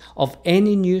purchase of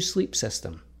any new sleep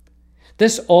system.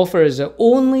 This offer is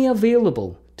only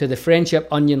available to the Friendship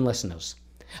Onion listeners,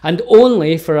 and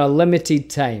only for a limited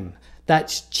time.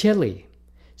 That's Chili,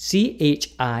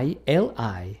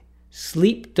 CHILI,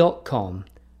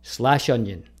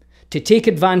 sleep.com/onion to take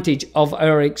advantage of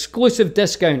our exclusive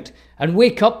discount and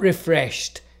wake up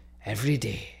refreshed every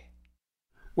day.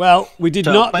 Well, we did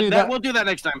not do that. We'll do that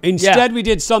next time. Instead, we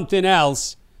did something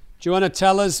else. Do you want to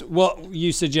tell us what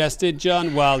you suggested,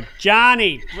 John? Well,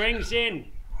 Johnny brings in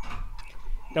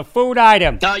The food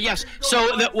item. Yes.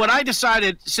 So what I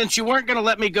decided, since you weren't going to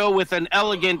let me go with an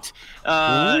elegant,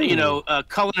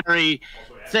 culinary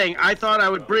thing, I thought I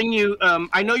would bring you.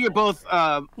 I know you're both.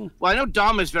 I know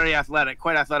Dom is very athletic,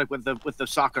 quite athletic with the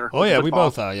soccer. Oh yeah, football, we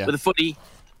both are. Yeah, with the footy.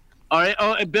 All right.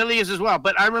 Oh, and Billy is as well.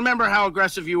 But I remember how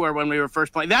aggressive you were when we were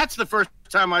first playing. That's the first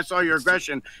time I saw your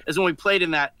aggression, is when we played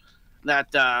in that place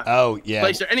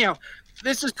there. Anyhow,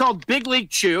 this is called Big League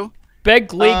Chew.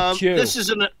 Big League Chew. This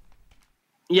is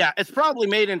it's probably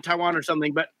made in Taiwan or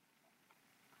something. But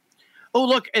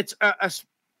look, it's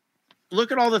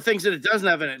look at all the things that it doesn't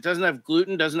have in it. It doesn't have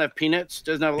gluten, doesn't have peanuts,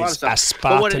 doesn't have a lot of stuff.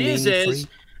 But what it is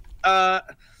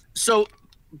so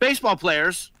baseball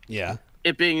players,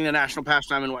 it being the national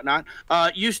pastime and whatnot,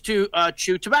 used to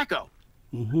chew tobacco,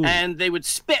 and they would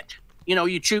spit. You know,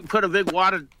 you put a big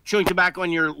wad of chewing tobacco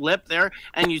on your lip there,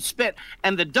 and you spit.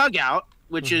 And the dugout,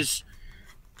 which is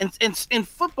in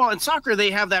football and soccer,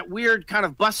 they have that weird kind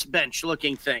of bus bench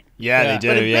looking thing. Yeah, they do.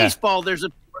 But in baseball, there's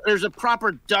a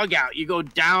proper dugout. You go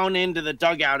down into the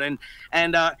dugout, and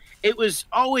it was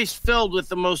always filled with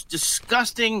the most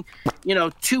disgusting,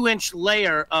 2-inch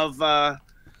layer of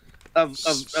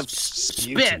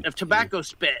spit, of tobacco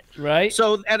spit. Right.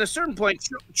 So at a certain point,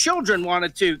 children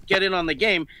wanted to get in on the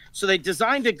game, so they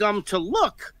designed a gum to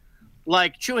look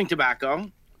like chewing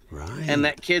tobacco, right? And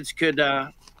that kids could,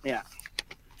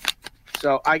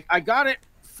 So I got it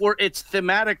for its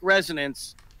thematic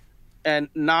resonance, and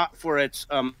not for its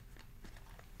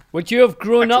Would you have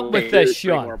grown up with this,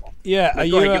 Sean? horrible. Yeah. Are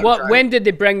you? When did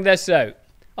they bring this out?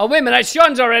 Oh, wait a minute.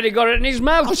 Sean's already got it in his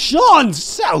mouth. Oh, Sean,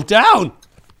 settle down.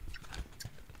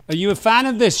 Are you a fan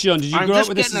of this, Sean? Did you grow up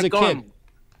with this as a kid?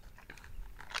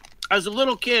 As a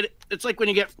little kid, it's like when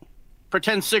you get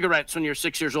pretend cigarettes when you're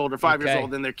 6 years old or 5 years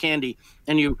old, and they're candy,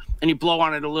 and you blow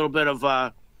on it, a little bit of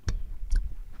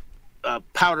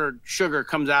powdered sugar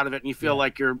comes out of it, and you feel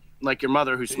like your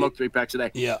mother who smoked 3 packs a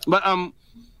day. Yeah. But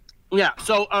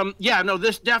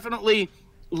this definitely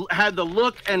had the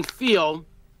look and feel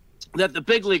that the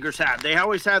big leaguers had. They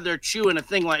always had their chew in a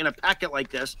thing in a packet like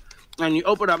this, and you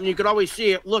open it up and you could always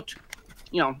see it looked,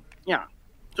 So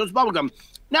it's bubblegum.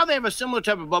 Now they have a similar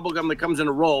type of bubblegum that comes in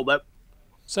a roll, but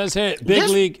says here, Big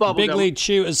League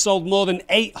Chew has sold more than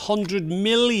 800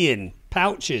 million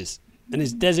pouches and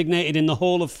is designated in the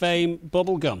Hall of Fame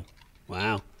bubblegum.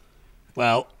 Wow.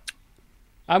 Well,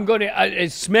 I'm going to.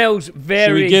 It smells very.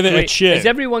 Should we give it a chew? Does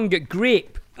everyone get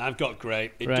grape? I've got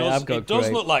grape. It I've got does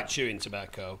grape. look like chewing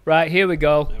tobacco. Right, here we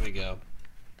go. There we go.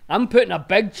 I'm putting a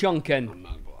big chunk in.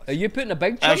 Are you putting a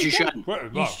big chunk in? As you should.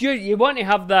 You should. You want to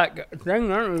have that thing.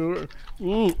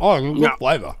 Good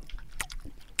flavour.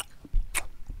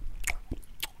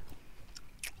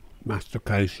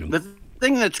 Mastication. The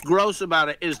thing that's gross about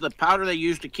it is the powder they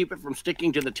use to keep it from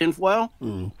sticking to the tinfoil.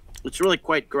 It's really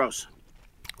quite gross.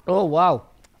 Oh, wow.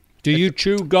 Do you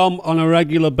chew gum on a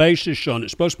regular basis, Sean?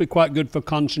 It's supposed to be quite good for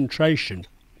concentration.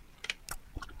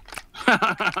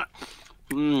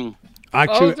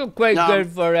 Also quite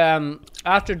good for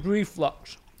acid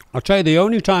reflux. I'll tell you, the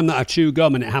only time that I chew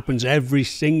gum, and it happens every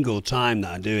single time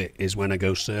that I do it, is when I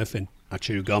go surfing. I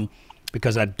chew gum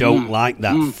because I don't like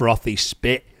that frothy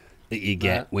spit that you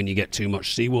get when you get too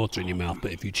much seawater in your mouth.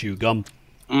 But if you chew gum,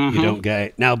 you don't get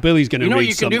it. Now, Billy's going to read what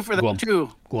you some... can do for that,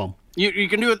 too? Go on. You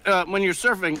can do it when you're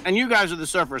surfing, and you guys are the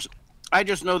surfers. I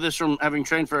just know this from having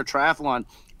trained for a triathlon.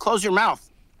 Close your mouth.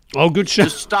 Oh, good shout.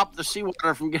 Just stop the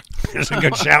seawater from getting... That's a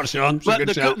good shout, Sean. But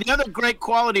the other great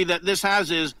quality that this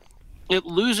has is it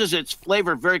loses its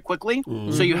flavor very quickly,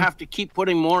 so you have to keep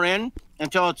putting more in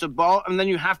until it's a ball, and then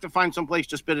you have to find some place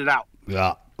to spit it out.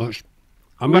 Yeah.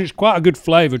 I mean, it's quite a good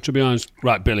flavour, to be honest.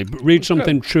 Right, Billy, but read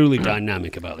something truly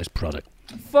dynamic about this product.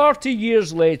 40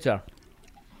 years later.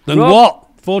 Then what?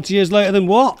 40 years later than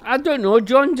what? I don't know.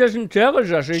 John doesn't tell us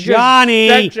this. He Johnny!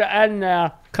 just sticks it in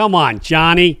there. Come on,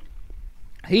 Johnny.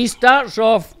 He starts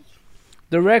off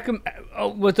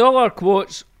with all our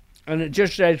quotes, and it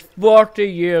just says 40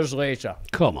 years later.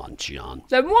 Come on, John.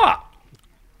 Then what?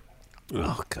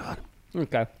 Oh, God.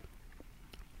 Okay.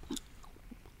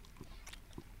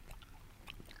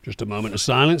 Just a moment of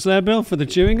silence there, Bill, for the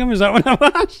chewing gum. Is that what I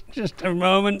was? Just a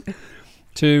moment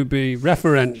to be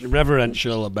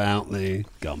reverential about the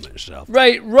gum itself.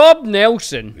 Right, Rob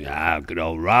Nelson. Yeah, good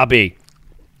old Robbie.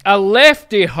 A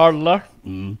lefty hurler,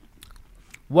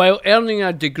 while earning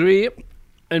a degree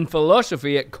in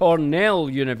philosophy at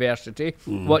Cornell University.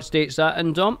 What state's that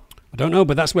in, Dom? I don't know,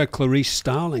 but that's where Clarice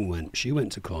Starling went. She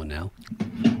went to Cornell.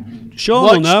 Sean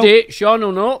What will know. state? Sean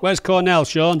will know. Where's Cornell,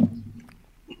 Sean?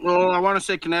 Well, I want to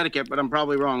say Connecticut, but I'm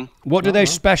probably wrong. What do they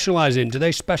specialise in? Do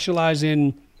they specialise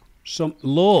in some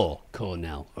law,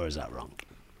 Cornell, or is that wrong?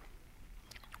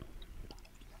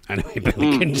 Anyway,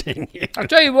 Billy, continue. I'll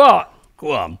tell you what.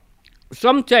 Go on.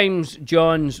 Sometimes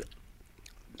John's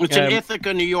It's in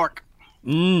Ithaca, New York.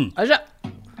 is it?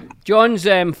 John's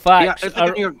facts it's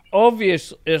are New York.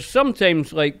 obvious. Are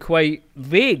sometimes like quite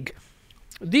vague.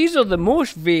 These are the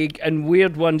most vague and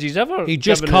weird ones he's ever. He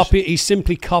just given us. he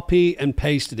simply copy and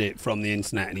pasted it from the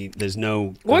internet, and there's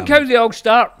no. Look how they all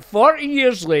start 40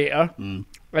 years later, and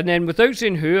then without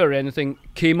saying who or anything,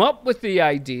 came up with the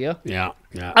idea. Yeah.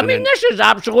 I mean, this is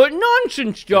absolute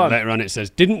nonsense, John. Later on, it says,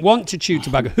 "Didn't want to chew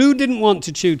tobacco." Who didn't want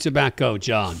to chew tobacco,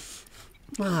 John?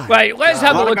 Right, let's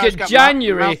have a lot of look guys at got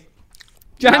January. mouth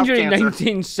January cancer.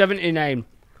 1979.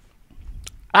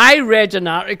 I read an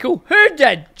article. Who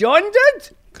did? John did?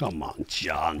 Come on,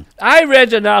 John. I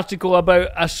read an article about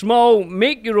a small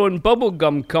make-your-own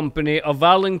bubblegum company of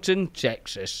Arlington,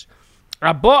 Texas.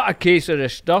 I bought a case of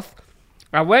this stuff.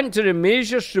 I went to the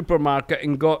major supermarket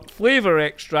and got flavour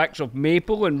extracts of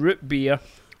maple and root beer.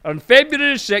 On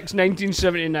February 6,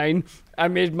 1979, I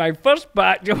made my first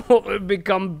batch of what would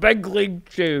become Big League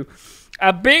Chew.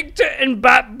 I baked it in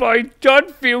Bat Boy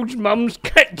Todd Field's mum's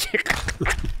kitchen.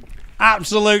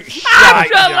 Absolute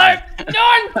shite. Absolute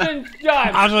nonsense, John!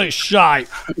 Absolute shite.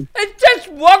 It's just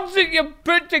words that you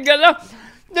put together.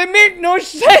 They make no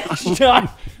sense, John.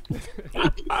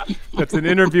 That's an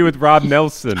interview with Rob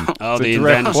Nelson. Oh, It's a the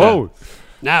direct inventor. quote.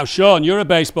 Now, Sean, you're a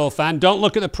baseball fan. Don't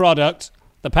look at the product,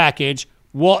 the package.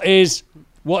 What is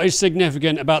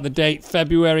significant about the date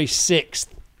February 6th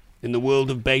in the world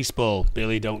of baseball?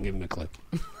 Billy, don't give him a clue.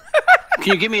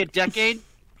 Can you give me a decade?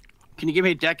 Can you give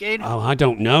me a decade? Oh, I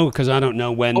don't know, because I don't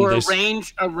know when Or this... a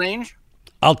range? A range?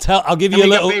 I'll give I you a mean,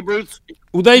 little... Babe Ruth's,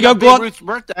 Well, there you go. Babe Go on. Ruth's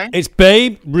birthday. It's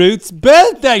Babe Ruth's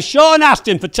birthday. Sean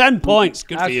Astin for 10 points.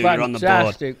 Good for That's you. You're on the board.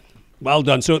 fantastic. Well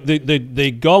done. So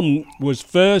the gum was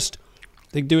first.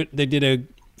 They did a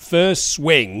first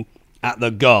swing at the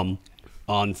gum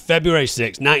on February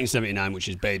 6, 1979, which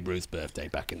is Babe Ruth's birthday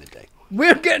back in the day.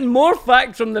 We're getting more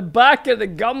facts from the back of the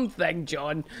gum thing,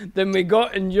 John, than we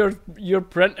got in your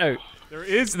printout.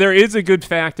 There is a good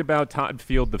fact about Todd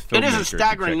Field, the filmmaker. It is a if you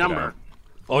staggering check it number. out.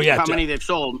 Oh yeah, How many they've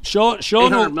sold? Sean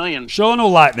 800 million. Sean will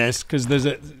like this because there's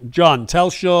a John. Tell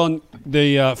Sean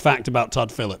the fact about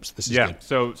Todd Phillips. This is Yeah, good.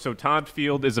 so Todd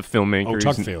Field is a filmmaker. Oh,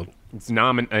 Todd Field. He's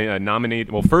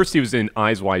nominated. Well, first he was in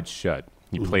Eyes Wide Shut.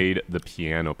 He played the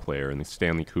piano player in the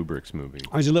Stanley Kubrick's movie.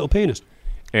 Oh, he's a little penis.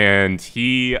 And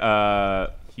he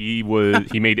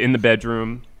made In the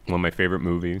Bedroom, one of my favorite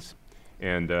movies,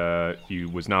 and he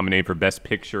was nominated for Best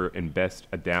Picture and Best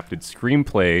Adapted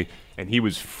Screenplay, and he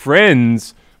was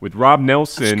friends with Rob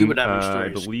Nelson, Scuba diving I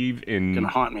stories. believe in Gonna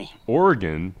haunt me.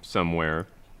 Oregon somewhere,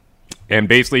 and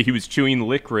basically he was chewing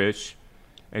licorice,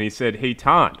 and he said, "Hey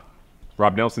Todd,"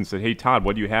 Rob Nelson said, "Hey Todd,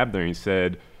 what do you have there?" And he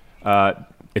said,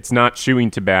 "It's not chewing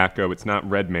tobacco, it's not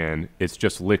Red Man, it's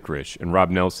just licorice." And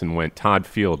Rob Nelson went, "Todd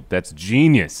Field, that's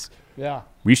genius. Yeah.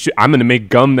 I'm gonna make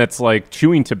gum that's like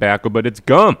chewing tobacco, but it's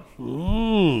gum."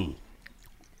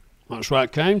 That's where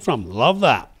it came from. Love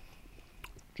that.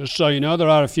 Just so you know, there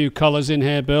are a few colours in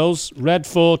here, Bills. Red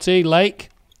 40 Lake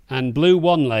and Blue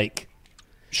 1 Lake.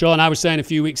 Sean, I was saying a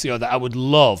few weeks ago that I would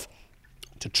love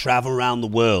to travel around the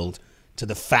world to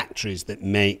the factories that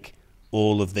make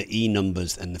all of the E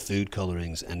numbers and the food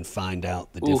colorings and find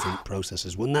out the different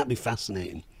processes. Wouldn't that be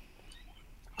fascinating?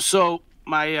 So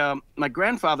my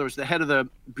grandfather was the head of the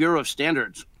Bureau of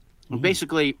Standards.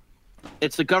 Basically,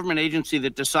 it's the government agency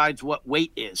that decides what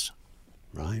weight is.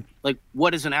 Right. Like,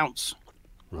 what is an ounce?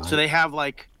 Right. So they have,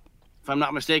 like, if I'm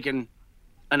not mistaken,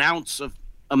 an ounce of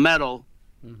a metal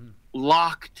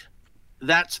locked.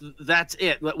 That's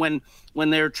it. When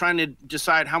they're trying to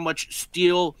decide how much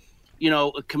steel,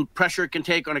 pressure it can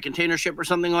take on a container ship or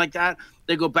something like that,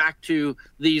 they go back to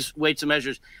these weights and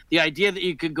measures. The idea that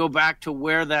you could go back to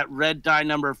where that red dye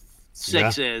number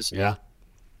 6 is, Yeah.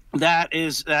 that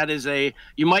is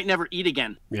you might never eat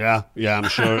again. Yeah, I'm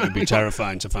sure it would be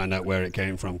terrifying to find out where it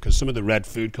came from because some of the red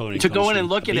food coloring To comes go in from and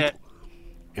look a at it.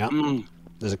 beetle. Yeah,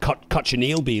 there's a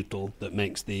cochineal beetle that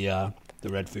makes the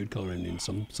red food coloring in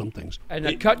some things. And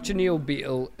a cochineal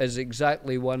beetle is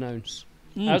exactly 1 ounce.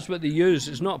 That's what they use.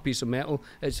 It's not a piece of metal.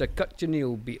 It's a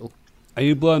cochineal beetle. Are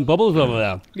you blowing bubbles over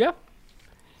there? Yeah.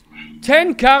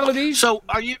 10 calories So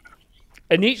are you?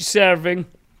 in each serving.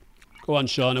 Go on,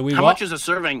 Sean. Are we How what? much is a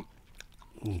serving?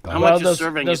 How Well, much is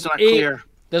serving? It's not 8, clear.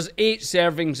 There's 8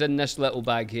 servings in this little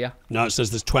bag here. No, it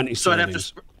says there's 20 So I'd have to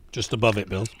servings just above it,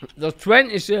 Bill. There's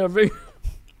 20 servings.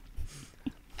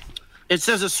 It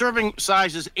says a serving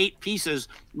size is 8 pieces,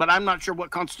 but I'm not sure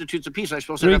what constitutes a piece. I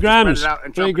suppose 3 I'd have grams. to spread it out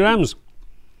and 3 chop it. grams.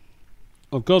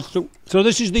 Of course. So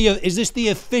this is is this the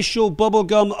official bubble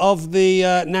gum of the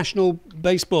National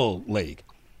Baseball League?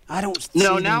 I don't. See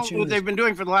No, them now chewing what they've been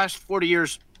doing for the last 40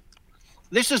 years.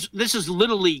 This is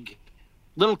Little League.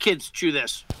 Little kids chew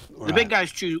this. The big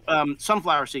guys chew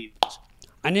sunflower seeds.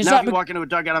 And is Now that if you walk into a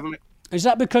dugout of them, is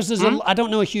that because there's I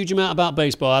don't know a huge amount about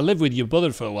baseball. I lived with your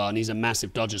brother for a while, and he's a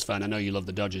massive Dodgers fan. I know you love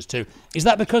the Dodgers too. Is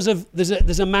that because of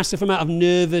there's a massive amount of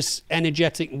nervous,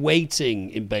 energetic waiting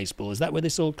in baseball? Is that where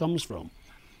this all comes from?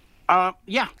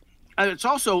 yeah. It's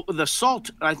also the salt.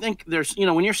 I think there's,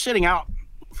 when you're sitting out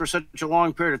for such a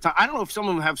long period of time, I don't know if some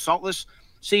of them have saltless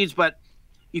seeds, but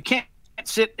you can't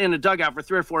sit in a dugout for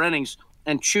 3 or 4 innings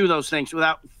and chew those things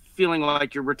without feeling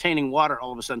like you're retaining water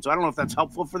all of a sudden. So I don't know if that's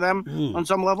helpful for them on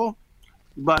some level,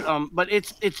 but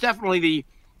it's definitely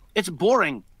it's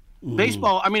boring.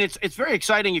 Baseball, I mean, it's very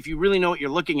exciting if you really know what you're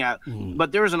looking at,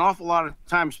 but there is an awful lot of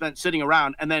time spent sitting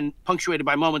around and then punctuated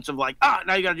by moments of like,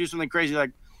 now you got to do something crazy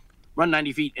like run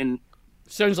 90 feet in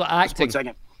Sounds like a acting. split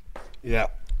second. Yeah.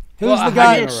 Well, Who's the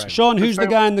guy, Sean? Who's the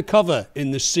guy in the cover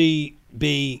in the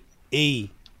CBE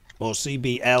or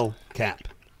CBL cap?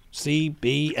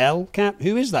 CBL cap?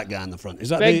 Who is that guy in the front? Is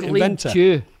that Big the League inventor?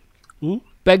 Chew.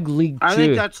 Big League Chew. I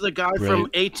think that's the guy Brilliant.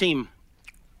 from A-Team.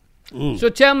 So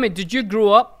tell me, did you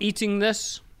grow up eating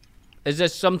this? Is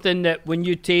this something that when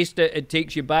you taste it, it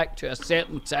takes you back to a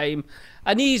certain time,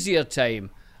 an easier time,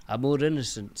 a more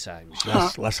innocent time?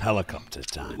 Less helicopter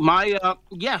time.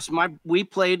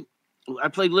 I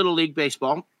played Little League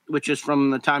Baseball, which is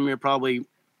from the time you were probably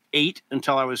 8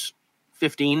 until I was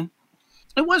 15.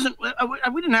 It wasn't,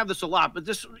 we didn't have this a lot, but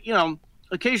this,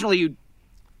 occasionally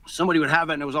somebody would have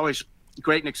it, and it was always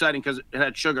great and exciting because it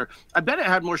had sugar. I bet it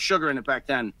had more sugar in it back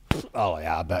then. Oh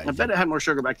yeah, I bet. I bet it had more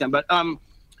sugar back then, but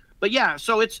yeah.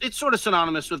 So it's sort of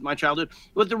synonymous with my childhood.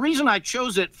 But the reason I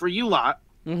chose it for you lot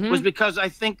was because I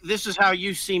think this is how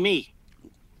you see me.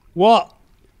 What?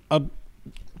 A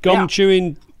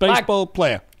gum-chewing baseball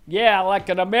player? Yeah, like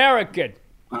an American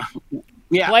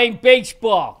Yeah, playing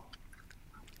baseball.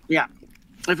 yeah.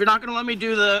 If you're not going to let me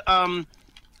do the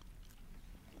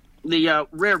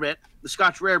rarebit, the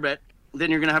Scotch rarebit, then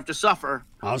you're going to have to suffer.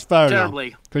 That's fair terribly.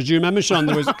 enough. Because you remember, Sean,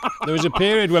 there was a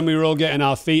period when we were all getting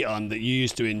our feet on that you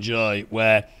used to enjoy,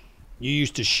 where you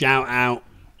used to shout out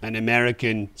an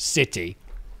American city,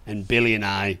 and Billy and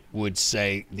I would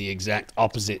say the exact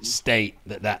opposite state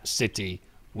that city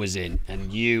was in,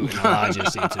 and you and Elijah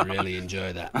seemed to really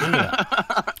enjoy that. Remember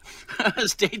that?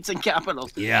 States and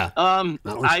capitals. Yeah. That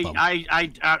was fun.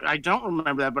 I don't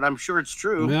remember that, but I'm sure it's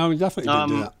true. Yeah, we definitely did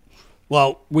do that.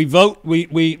 Well,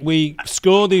 we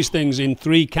score these things in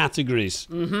 3 categories.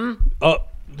 Mm-hmm.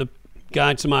 The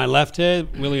guy to my left here,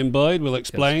 William Boyd, will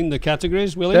explain the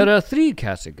categories. William? There are 3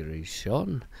 categories,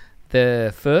 Sean.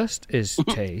 The first is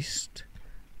taste.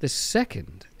 The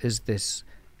second is this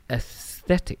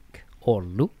aesthetic or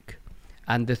look.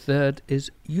 And the third is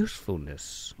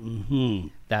usefulness. Mm-hmm.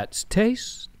 That's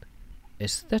taste,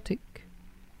 aesthetic,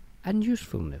 and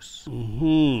usefulness.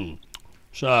 Mm-hmm.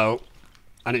 So,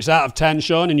 and it's out of 10,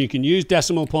 Sean, and you can use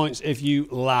decimal points if you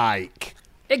like.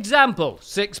 Example,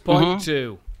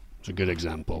 6.2. It's a good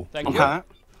example. Thank you. Okay.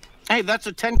 Hey, that's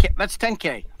a 10K. That's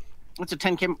 10K. That's a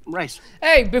 10K race.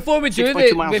 Hey, before we do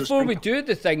 6.2 miles of we sprint. do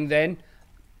the thing, then,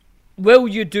 will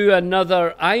you do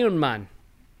another Ironman?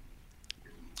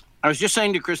 I was just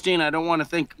saying to Christine, I don't want to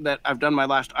think that I've done my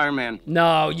last Ironman.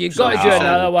 No, you've got to do No,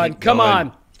 another one. keep Come going.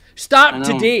 on, start I know.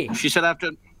 today. She said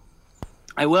after.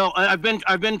 I will. I've been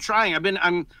trying. I've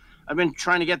been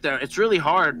trying to get there. It's really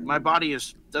hard. My body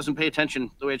doesn't pay attention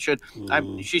the way it should.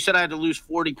 She said I had to lose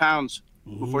 40 pounds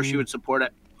before she would support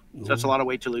it. So that's a lot of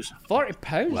weight to lose. 40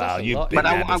 pounds. Wow, that's a you've lot. been But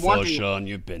there I before, want to- Sean.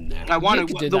 You've been there. I want You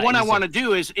could do to. The that one I easy. want to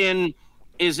do is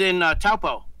in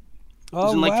Taupo.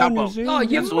 Oh, in Lake wow, Taupo. New Zealand. Oh,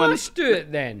 you That's the one- must do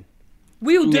it then.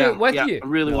 We'll do it with you. I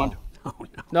really want.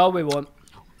 No, we won't.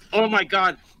 Oh my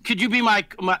God! Could you be my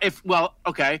if? Well,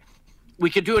 okay,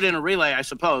 we could do it in a relay, I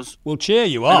suppose. We'll cheer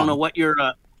you on. I don't know what your.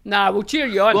 Nah, we'll cheer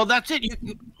you on. Well, that's it.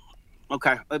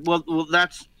 Okay. Well,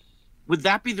 that's. Would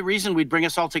that be the reason we'd bring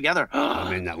us all together?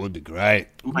 I mean, that would be great.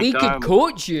 Oh my we God. could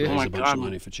coach you. There's my a bunch God. of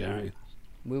money for charity.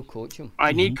 We'll coach him.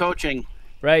 I need coaching.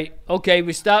 Right. Okay,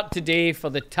 we start today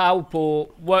for the Taupo.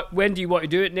 When do you want to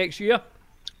do it next year?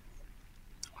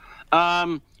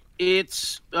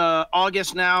 It's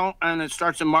August now, and it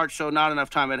starts in March, so not enough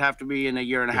time. It'd have to be in a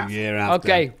year and a half. A year after.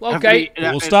 Okay. Have to Okay. be-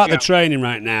 We'll start yeah. the training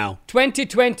right now.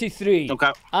 2023.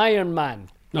 Okay. Ironman.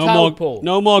 No Taupo.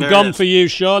 more There it gum is. for you,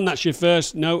 Sean. That's your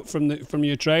first note from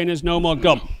your trainers. No more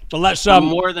gum. But let's I'm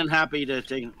more than happy to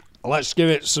take. let's give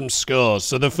it some scores.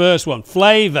 So the first one,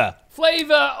 flavour,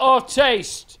 Flavor or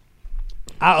taste?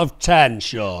 out of 10,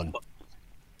 Sean.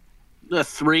 The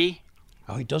 3.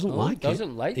 Oh, he doesn't Oh, like he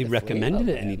doesn't like He the recommended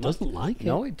flavour it, and he very much. doesn't like it.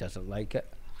 No, he doesn't like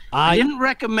it. I didn't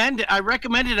recommend it. I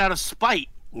recommended it out of spite.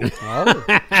 A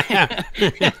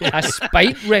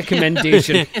spite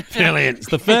recommendation. Brilliant. It's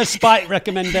the first spite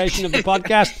recommendation of the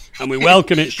podcast, and we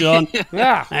welcome it, Sean.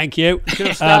 Yeah. Thank you. Could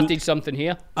have started something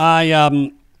here.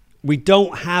 We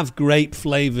don't have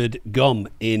grape-flavoured gum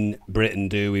in Britain,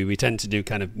 do we? We tend to do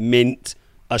kind of mint,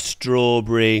 a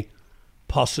strawberry,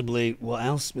 possibly, what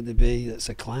else would there be that's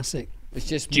a classic? It's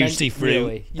just Juicy mint, fruit.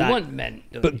 Really. You want mint,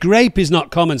 don't But you? grape is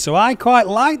not common, so I quite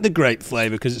like the grape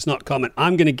flavour because it's not common.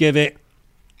 I'm going to give it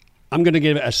a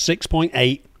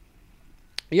 6.8.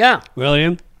 Yeah.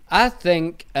 William? I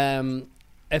think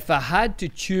if I had to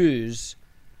choose,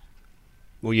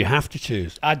 Well, you have to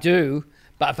choose. I do,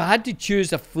 but if I had to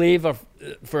choose a flavour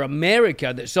for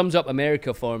America that sums up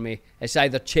America for me, it's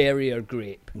either cherry or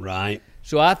grape. Right.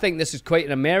 So I think this is quite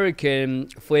an American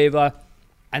flavour,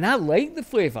 and I like the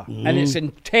flavour. And it's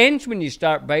intense when you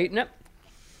start biting it.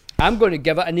 I'm going to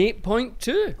give it an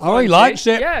 8.2. Oh, he likes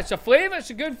it. Yeah, it's a flavour.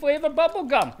 It's a good flavour bubble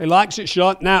gum. He likes it,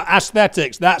 Sean. Now,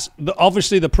 aesthetics, that's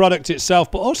obviously the product itself,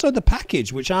 but also the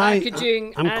package, which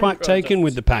Packaging I'm and quite taken product.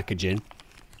 with the packaging.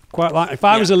 Quite like, if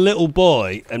I was a little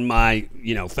boy and my,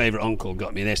 favourite uncle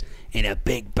got me this in a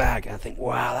big bag, I think,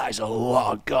 wow, that is a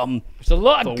lot of gum. It's a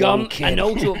lot For of gum, one kid. and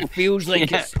also it feels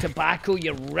like it's tobacco.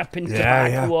 You're ripping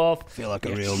tobacco off. I feel like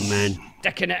a real man.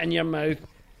 Sticking it in your mouth.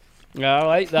 Yeah, I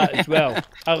like that as well.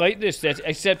 I like this,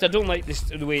 except I don't like this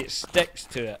the way it sticks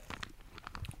to it.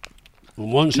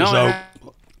 And once No, it's it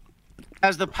out,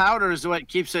 has the powder is what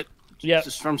keeps it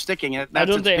just from sticking. That's I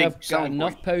don't its think big I've got selling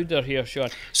enough point. powder here, Sean.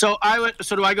 So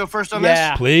do I go first on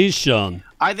Yeah. this? please, Sean.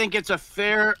 I think it's a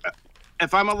fair.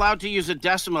 If I'm allowed to use a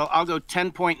decimal, I'll go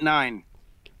 10.9.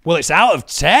 Well, it's out of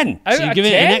 10. Out so you of give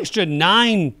it an 10? extra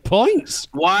 9 points.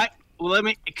 Why? Well,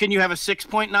 can you have a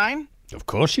 6.9? Of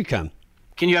course you can.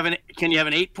 Can you have an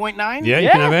 8.9? Yeah, you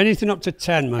Yeah. can have anything up to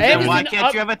 10, my Then friend. why Anything can't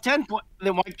up- you have a 10 point?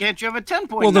 Then why can't you have a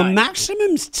 10.9? Well, the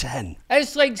maximum's 10.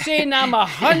 It's like saying I'm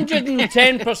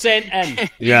 110% in.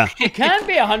 Yeah. You can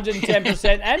be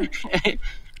 110% in.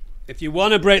 If you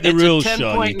want to break the It's a rules, Sean, you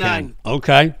 10.9. can.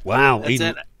 Okay. Wow. That's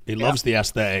it. He loves the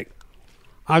aesthetic.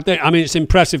 I mean, it's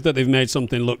impressive that they've made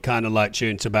something look kind of like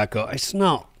chewing tobacco. It's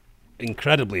not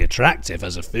incredibly attractive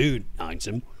as a food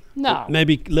item. No.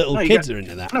 Maybe little No, you kids got- are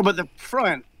into that. No, but the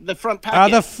front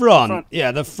package. The front.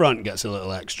 Yeah, the front gets a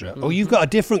little extra. Oh, you've got a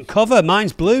different cover.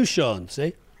 Mine's blue, Sean.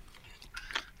 See?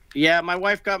 Yeah, my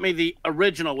wife got me the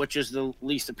original, which is the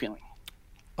least appealing.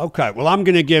 Okay, well, I'm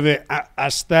going to give it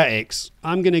aesthetics.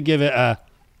 I'm going to give it a.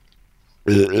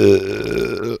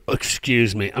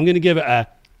 Excuse me. I'm going to give it a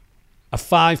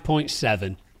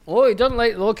 5.7. Oh, he doesn't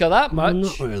like the look of that much.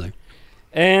 Not really.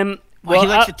 Well, he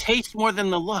likes the taste more than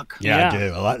the look. Yeah, I Yeah.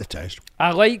 do. I like the taste.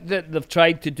 I like that they've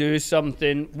tried to do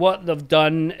something. What they've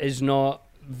done is not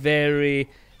very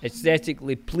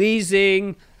aesthetically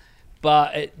pleasing,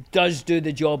 but it does do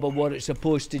the job of what it's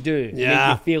supposed to do. Yeah.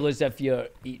 Make you feel as if you're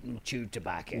eating chewed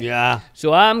tobacco. Yeah.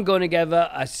 So I'm going to give it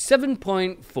a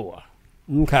 7.4.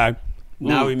 Okay.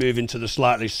 Now we move into the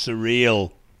slightly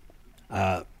surreal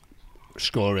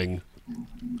scoring.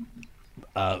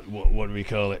 What do we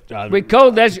call it? We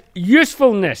call this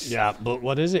usefulness. Yeah, but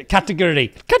what is it?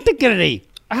 Category. Category.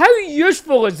 How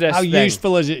useful is this How thing?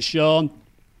 useful is it, Sean?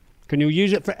 Can you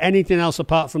use it for anything else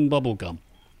apart from bubble gum?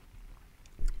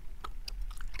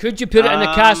 Could you put it in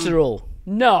a casserole?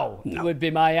 No, would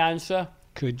be my answer.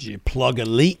 Could you plug a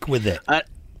leak with it?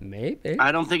 Maybe.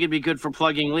 I don't think it'd be good for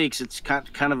plugging leaks. It's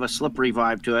kind of a slippery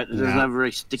vibe to it. It doesn't have a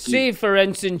very sticky. Say, for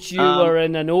instance, you were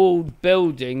in an old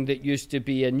building that used to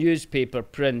be a newspaper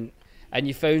print and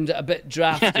you found it a bit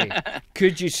drafty.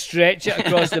 Could you stretch it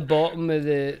across the bottom of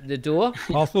the door?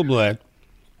 Possibly.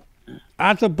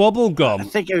 As a bubble I gum,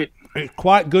 think it's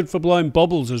quite good for blowing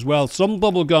bubbles as well. Some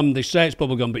bubble gum, they say it's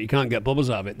bubble gum, but you can't get bubbles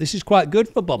out of it. This is quite good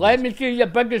for bubbles. Let me see your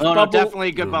biggest no, bubble.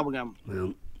 definitely good bubble gum.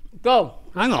 Go.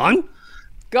 Hang on.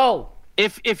 Go.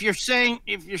 If you're saying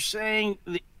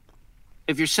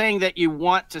that you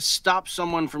want to stop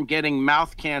someone from getting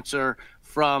mouth cancer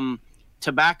from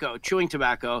chewing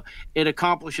tobacco, it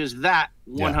accomplishes that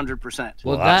 100%.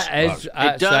 Well, that's-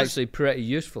 that's does. actually pretty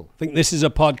useful. I think this is a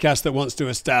podcast that wants to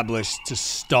establish to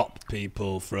stop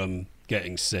people from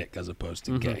getting sick as opposed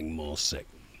to getting more sick.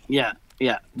 Yeah.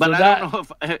 But So I that- don't know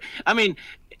if I mean,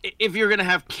 if you're gonna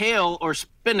have kale or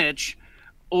spinach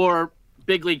or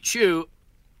Big League Chew,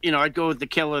 I'd go with the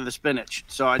kale or the spinach.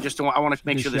 So I want to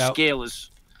make sure the shout. scale is,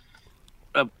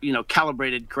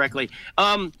 calibrated correctly.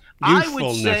 I would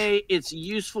Usefulness. say its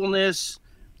usefulness.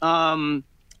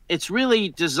 It's really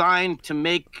designed to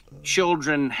make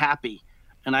children happy,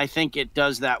 and I think it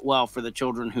does that well for the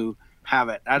children who have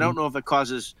it. I don't know if it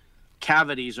causes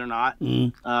cavities or not.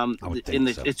 would In think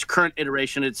so. its current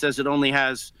iteration, it says it only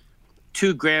has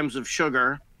 2 grams of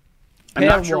sugar. I'm Per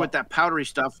not sure what? what that powdery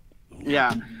stuff.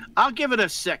 Yeah, I'll give it a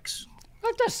 6.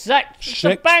 That's a 6. It's a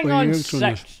 6 bang for on you, 6.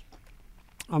 Thomas.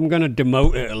 I'm going to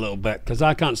demote it a little bit because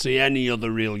I can't see any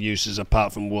other real uses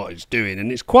apart from what it's doing,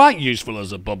 and it's quite useful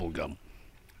as a bubble gum.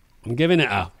 I'm giving it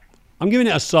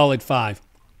a solid 5.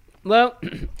 Well,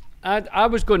 I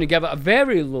was going to give it a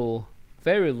very low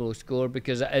score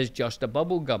because it is just a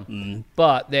bubble gum.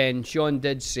 But then Sean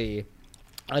did say,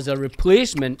 as a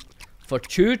replacement for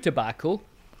chew tobacco,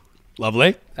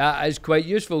 Lovely. that is quite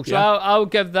useful. So Yeah. I'll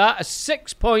give that a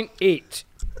 6.8.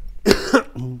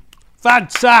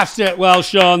 Fantastic. Well,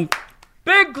 Sean.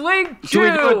 Big League Do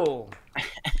we do Chew.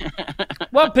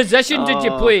 What position did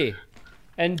you play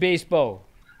in baseball?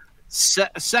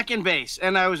 Second base,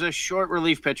 and I was a short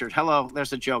relief pitcher. Hello,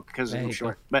 there's a joke because I'm you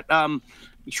short. But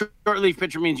short relief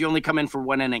pitcher means you only come in for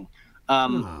 1 inning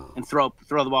and throw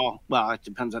the ball. Well, it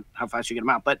depends on how fast you get them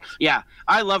out. But yeah,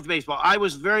 I loved baseball. I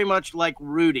was very much like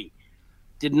Rudy.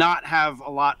 Did not have a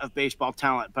lot of baseball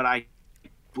talent, but I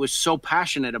was so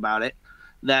passionate about it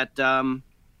that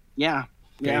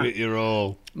Gave it your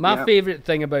all. My Yeah. favourite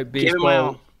thing about it my baseball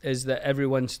all. is that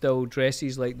everyone still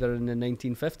dresses like they're in the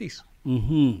 1950s.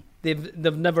 Mm-hmm.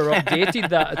 They've never updated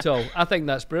that at all. I think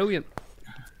that's brilliant.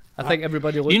 I think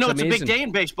everybody looks You know, it's amazing. a big day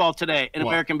in baseball today, in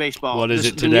American baseball. What is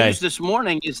it The today? news this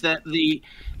morning is that the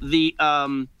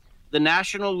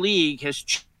National League has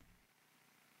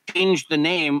changed the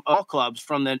name of all clubs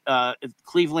from the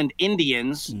Cleveland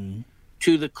Indians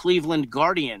to the Cleveland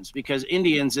Guardians because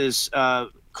Indians is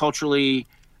culturally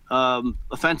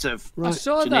offensive I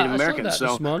saw to that. Native Americans. I saw that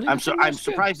So this morning. I'm I think I'm that's good.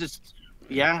 surprised it's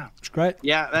It's great.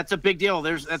 yeah, that's a big deal.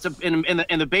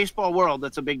 In the baseball world,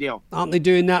 that's a big deal. Aren't they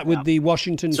doing that with the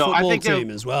Washington So I football think they'll- team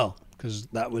as well? Because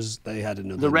they had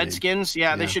another The name. Redskins,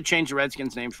 they should change the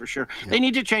Redskins names for sure. They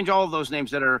need to change all of those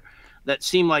names that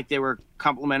seem like they were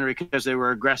complimentary because they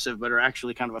were aggressive, but are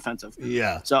actually kind of offensive.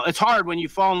 Yeah. So it's hard when you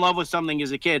fall in love with something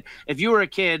as a kid. If you were a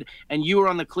kid and you were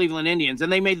on the Cleveland Indians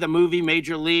and they made the movie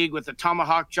Major League with the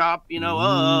tomahawk chop,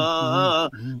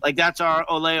 like that's our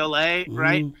ole ole,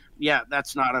 right? Yeah,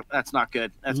 that's not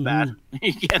good. That's bad.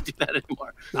 You can't do that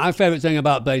anymore. My favourite thing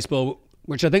about baseball,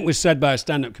 which I think was said by a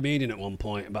stand-up comedian at one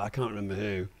point, but I can't remember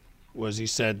who, was he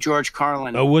said, George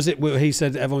Carlin. oh, was it? Well, he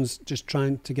said everyone's just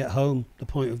trying to get home. The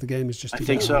point of the game is just to I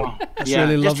think get so. home. That's Yeah,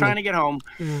 really just lovely. trying to get home.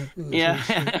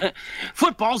 Yeah.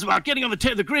 Football's about getting on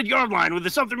the grid yard line with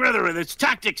something or other, with its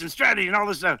tactics and strategy and all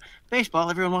this stuff. Baseball,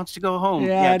 everyone wants to go home.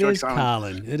 Yeah, it George is Carlin.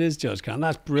 Carlin. It is George Carlin.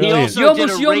 That's brilliant. also- You did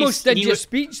almost, a you race- almost did he your was-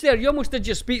 speech there. You almost did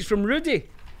your speech from Rudy.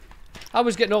 I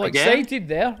was getting all Again? excited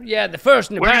there. Yeah, the first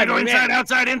in the We're going to bag, go right? inside,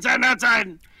 outside, inside, and outside.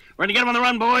 We're going to get them on the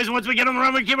run, boys. And once we get on the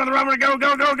run, we keep on the run. We're going to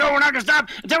go, go, go, go. We're not going to stop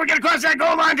until we get across that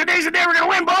goal line. Today's the day we're going to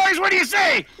win, boys. What do you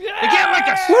say? They can't lick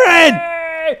us. We're in!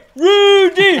 Hey,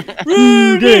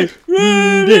 Rudy!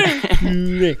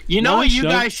 Rudy! You know what Nice, you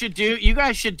Sean. guys should do? You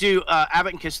guys should do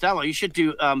Abbott and Costello. You should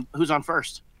do Who's on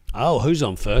First. Oh, who's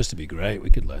on first would be great. We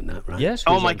could learn that, right? Yes.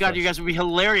 Oh who's my on God, first? you guys would be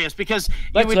hilarious because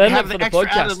Let's you would learn have it the for the extra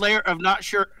podcast. added layer of not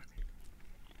sure.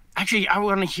 Actually, I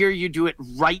want to hear you do it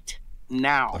right I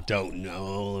now. don't know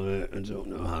all of it. I don't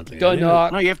know hardly Don't any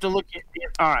of know. No, you have to look at it.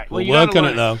 All right. Well, We'll you gotta work on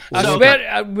learn it, though. I We'll So-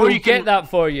 swear we'll you get can- that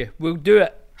for you. We'll do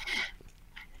it.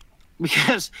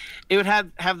 because it would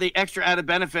have the extra added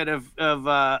benefit of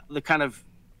the kind of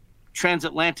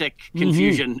transatlantic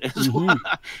confusion as well,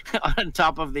 on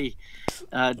top of the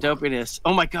dopiness.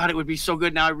 Oh my God, it would be so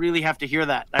good. Now I really have to hear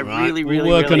that. I Right. really, We'll really,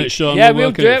 work on really. it, Sean. Yeah, we'll we'll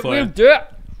work do on it. for We'll you. do it.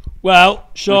 Well,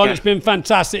 Sean, Okay. it's been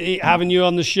fantastic having you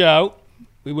on the show.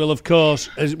 We will, of course,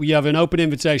 as we have an open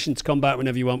invitation to come back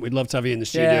whenever you want. We'd love to have you in the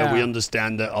studio. Yeah. We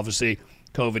understand that, obviously,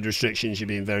 COVID restrictions, you're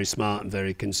being very smart and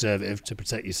very conservative to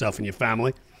protect yourself and your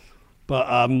family. But,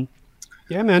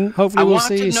 yeah, man, hopefully I we'll want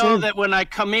see to you know soon. that when I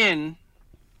come in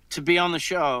to be on the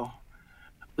show,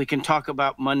 we can talk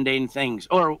about mundane things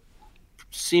or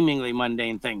seemingly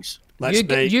mundane things. Let's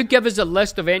make- You give us a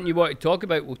list of anything you want to talk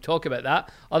about, we'll talk about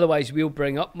that. Otherwise, we'll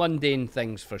bring up mundane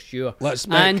things for sure. Let's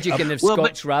make and you a- can have Well, but-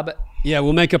 Scotch Rabbit. Yeah,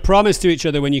 we'll make a promise to each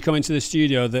other when you come into the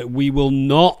studio that we will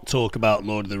not talk about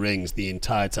Lord of the Rings the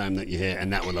entire time that you're here,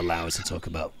 and that will allow us to talk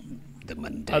about the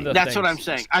mundane. Other That's what I'm things.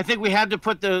 saying. I think we had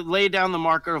to lay down the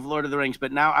marker of Lord of the Rings,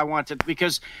 but now I want to,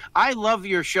 because I love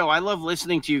your show. I love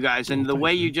listening to you guys, and the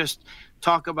way you just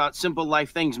talk about simple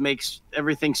life things makes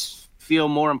everything feel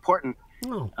more important.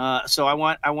 Oh. So I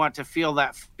want to feel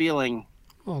that feeling.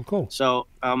 Oh, cool. So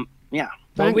yeah. Well,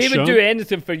 Thanks, we would Sean. do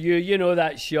anything for you. You know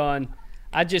that, Sean.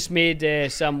 I just made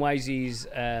Sam Wisey's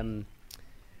frying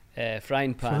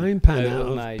pan. Frying pan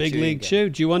out my of Big chewing League gum. Chew.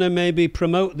 Do you want to maybe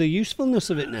promote the usefulness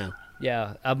of it now?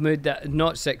 Yeah, I've moved that,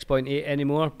 not 6.8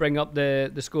 anymore. Bring up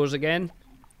the scores again.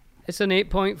 It's an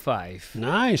 8.5.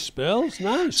 Nice, Bills.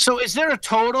 Nice. So is there a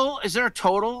total?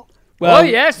 Well,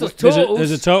 yes, there's totals.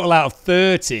 There's a total out of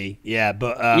 30. Yeah,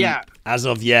 but Yeah. as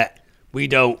of yet, we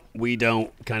don't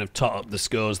kind of tot up the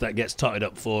scores. That gets totted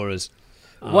up for us.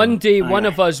 One day, one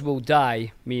of us will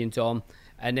die, me and Tom,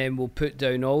 and then we'll put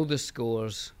down all the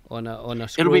scores on a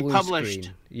scrolling It'll be published.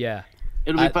 screen. Yeah.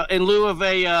 It'll be in lieu of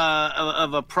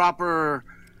a proper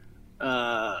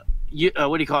what do you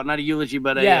call it? Not a eulogy,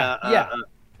 but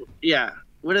yeah.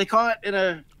 What do they call it in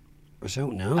a? I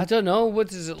don't know. I don't know. What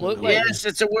does it look like? Yes,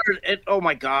 it's a word. Oh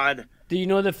my God. Do you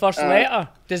know the first letter?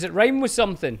 Does it rhyme with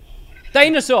something?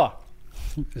 Dinosaur.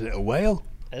 Is it a whale?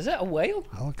 Is it a whale?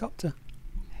 Helicopter?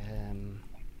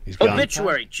 He's gone.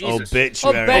 Obituary. Jesus.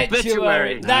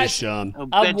 Obituary. Nice, That's, Sean.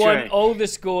 I Obituary. want all the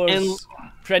scores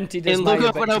printed as And my look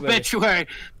up an obituary. obituary.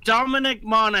 Dominic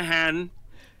Monaghan.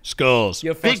 Scores.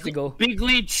 You're first to go. Big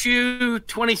lead chew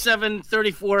 27,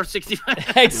 34,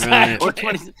 65. Exactly. Or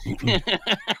 20.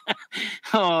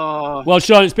 Oh. Well,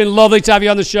 Sean, it's been lovely to have you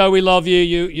on the show. We love you.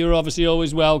 You're obviously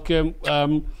always welcome.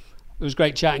 It was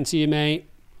great chatting to you, mate.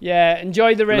 Yeah,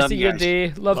 enjoy the rest Love of you your guys.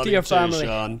 day. Love to your too, family.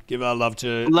 Sean. Give our love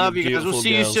to Love your you guys. We'll beautiful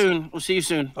see you girls. soon. We'll see you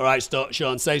soon. All right,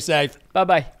 Sean. Stay safe.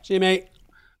 Bye-bye. See you, mate.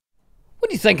 What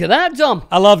do you think of that, Tom?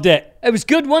 I loved it. It was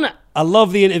good, wasn't it? I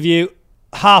love the interview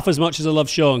half as much as I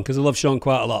love Sean, because I love Sean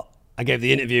quite a lot. I gave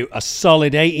the interview a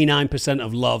solid 89%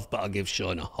 of love, but I'll give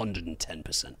Sean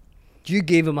 110%. You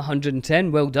gave him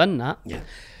 110. Well done, that. Yeah.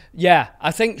 Yeah,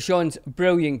 I think Sean's a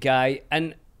brilliant guy,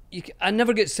 and I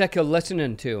never get sick of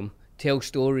listening to him tell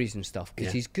stories and stuff,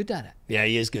 because he's good at it. Yeah,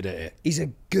 he is good at it. He's a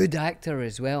good actor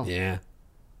as well. Yeah.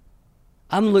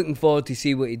 I'm looking forward to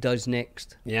see what he does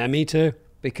next, Yeah, me too.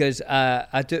 because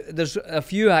there's a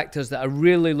few actors that I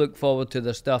really look forward to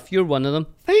their stuff. You're one of them.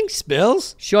 Thanks,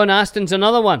 Bills. Sean Astin's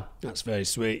another one. That's very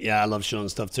sweet. Yeah, I love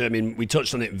Sean's stuff too. I mean, we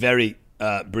touched on it very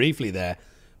briefly there,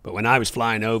 but when I was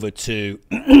flying over to,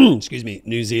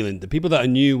 New Zealand, the people that I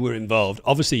knew were involved,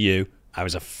 obviously you, I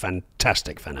was a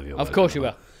fantastic fan of your work. Of course you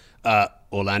were.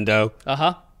 Orlando,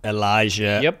 Uh-huh.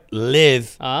 Elijah, Yep.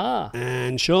 Liv,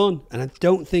 And Sean. And I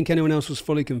don't think anyone else was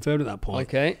fully confirmed at that point.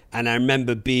 Okay. And I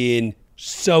remember being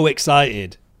so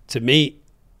excited to meet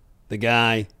the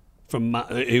guy from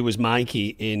who was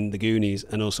Mikey in The Goonies,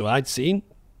 and also I'd seen.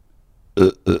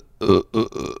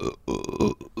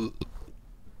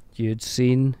 You'd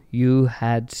seen, you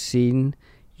had seen,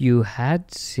 you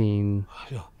had seen.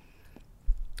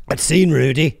 I'd seen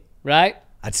Rudy. Right?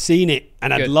 I'd seen it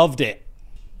and I'd Good. loved it.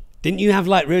 Didn't you have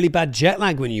like really bad jet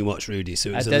lag when you watched Rudy? So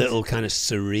it was a did. little kind of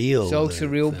surreal. It's all the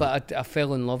surreal, film. but I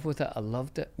fell in love with it. I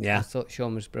loved it. Yeah. I thought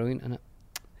Sean was brilliant in it.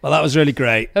 Well, that was really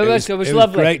great. It was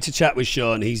lovely. Great to chat with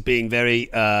Sean. He's being very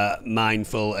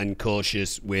mindful and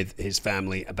cautious with his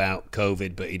family about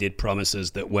COVID, but he did promise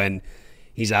us that when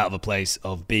he's out of a place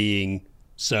of being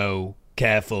so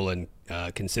careful and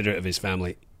considerate of his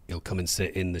family, he'll come and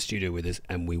sit in the studio with us,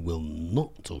 and we will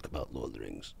not talk about Lord of the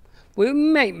Rings. We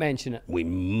might mention it. We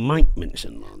might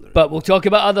mention Lord of the Rings. But we'll talk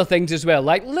about other things as well,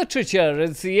 like literature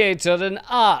and theatre and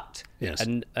art. Yes.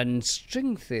 And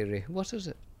string theory. What is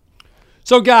it?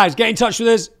 So, guys, get in touch with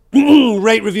us.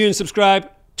 Rate, review, and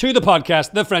subscribe to the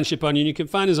podcast, The Friendship Onion. You can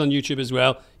find us on YouTube as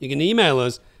well. You can email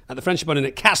us at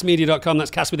thefriendshiponion@castmedia.com.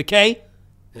 That's cast with a K.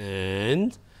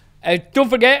 And Don't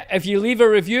forget, if you leave a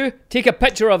review, take a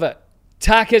picture of it.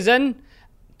 Tag us in.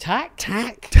 Tag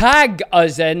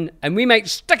us in, and we might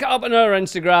stick it up on our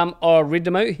Instagram or read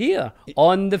them out here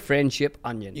on The Friendship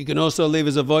Onion. you can also leave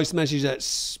us a voice message at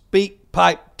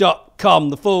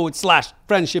speakpipe.com,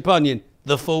 /friendship onion.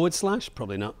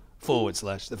 Probably not,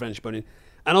 /the Friendship Onion.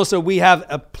 And also we have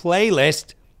a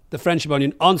playlist, The Friendship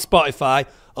Onion, on Spotify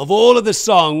of all of the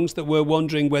songs that we're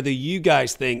wondering whether you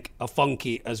guys think are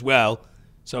funky as well.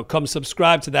 So come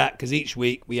subscribe to that, because each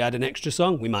week we add an extra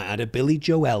song. We might add a Billy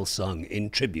Joel song in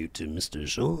tribute to Mr.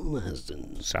 Sean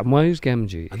Astin. Samwise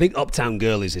Gamgee. I think Uptown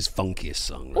Girl is his funkiest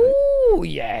song, right? Oh,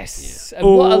 yes. And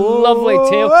what a lovely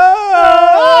tale.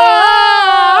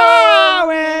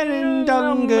 Wearing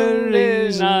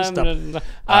dungarees and stuff.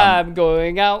 I'm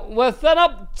going out with an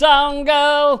Uptown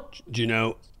Girl. Do you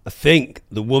know, I think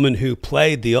the woman who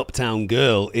played the Uptown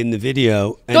Girl in the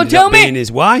video Don't ended tell up me! being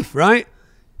his wife, right?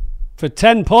 For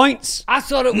 10 points. I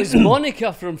thought it was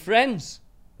Monica from Friends.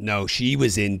 No, she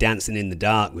was in Dancing in the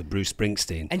Dark with Bruce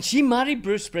Springsteen. And she married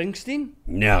Bruce Springsteen?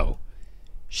 No.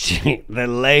 The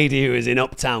lady who was in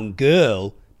Uptown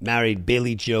Girl married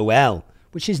Billy Joel,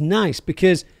 which is nice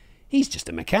because he's just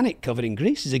a mechanic covered in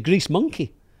grease. He's a grease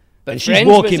monkey. But and Friends she's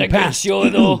walking was a good past. show,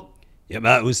 though. Yeah,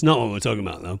 that was not what we're talking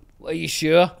about, though. Are you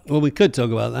sure? Well, we could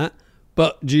talk about that.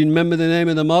 But do you remember the name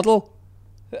of the model?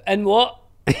 And what?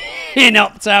 In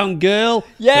Uptown Girl.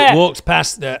 Yeah. That walks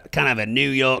past the kind of a New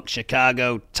York,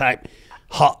 Chicago type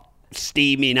hot,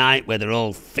 steamy night where they're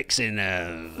all fixing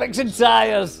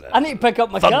Tires. I need to pick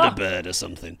up my car. Thunderbird or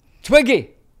something.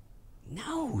 Twiggy.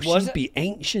 No, Was she'd it? be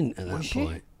ancient at that Was she?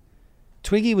 point.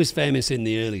 Twiggy was famous in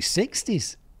the early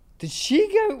 60s. Did she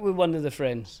go out with one of the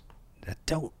friends? I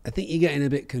think you're getting a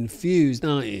bit confused,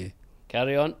 aren't you?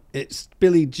 Carry on. It's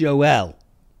Billy Joel.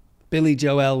 Billy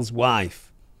Joel's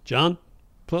wife. John,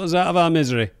 put us out of our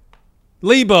misery.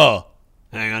 Lebo.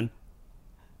 Hang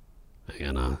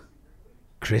on.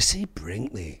 Chrissy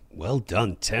Brinkley. Well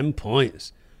done. 10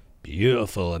 points.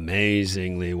 Beautiful,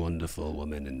 amazingly wonderful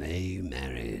woman. And they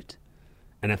married.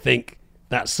 And I think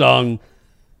that song...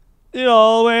 You'll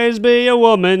always be a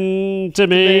woman to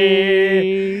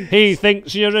me. He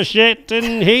thinks you're a shit,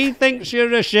 and he thinks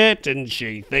you're a shit, and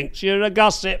she thinks you're a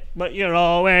gossip, but you're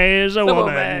always a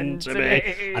woman to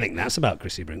me. I think that's about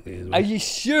Chrissy Brinkley as well. Are you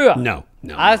sure? No.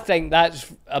 I think that's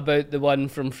about the one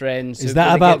from Friends. Is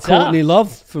that about Courtney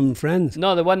Love from Friends?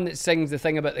 No, the one that sings the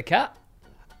thing about the cat.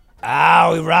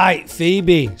 Oh, right.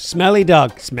 Phoebe. Smelly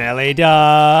dog.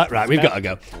 Right, we've got to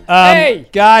go. Hey!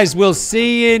 Guys, we'll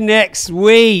see you next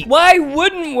week. Why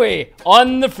wouldn't we?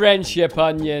 On the Friendship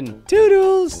Onion.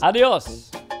 Toodles. Adios.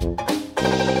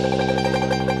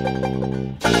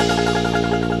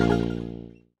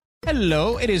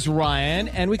 Hello, it is Ryan,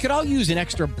 and we could all use an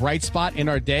extra bright spot in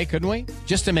our day, couldn't we?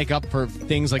 Just to make up for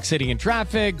things like sitting in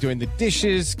traffic, doing the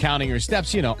dishes, counting your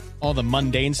steps, all the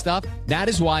mundane stuff. That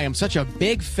is why I'm such a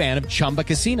big fan of Chumba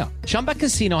Casino. Chumba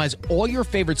Casino has all your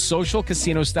favorite social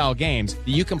casino-style games that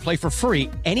you can play for free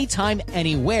anytime,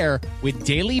 anywhere with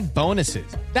daily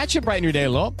bonuses. That should brighten your day a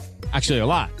little. Actually, a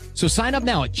lot. So sign up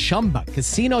now at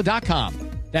ChumbaCasino.com.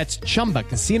 That's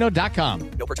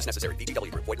ChumbaCasino.com. No purchase necessary.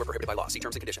 VGW Group. Void where prohibited by law. See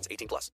terms and conditions. 18+.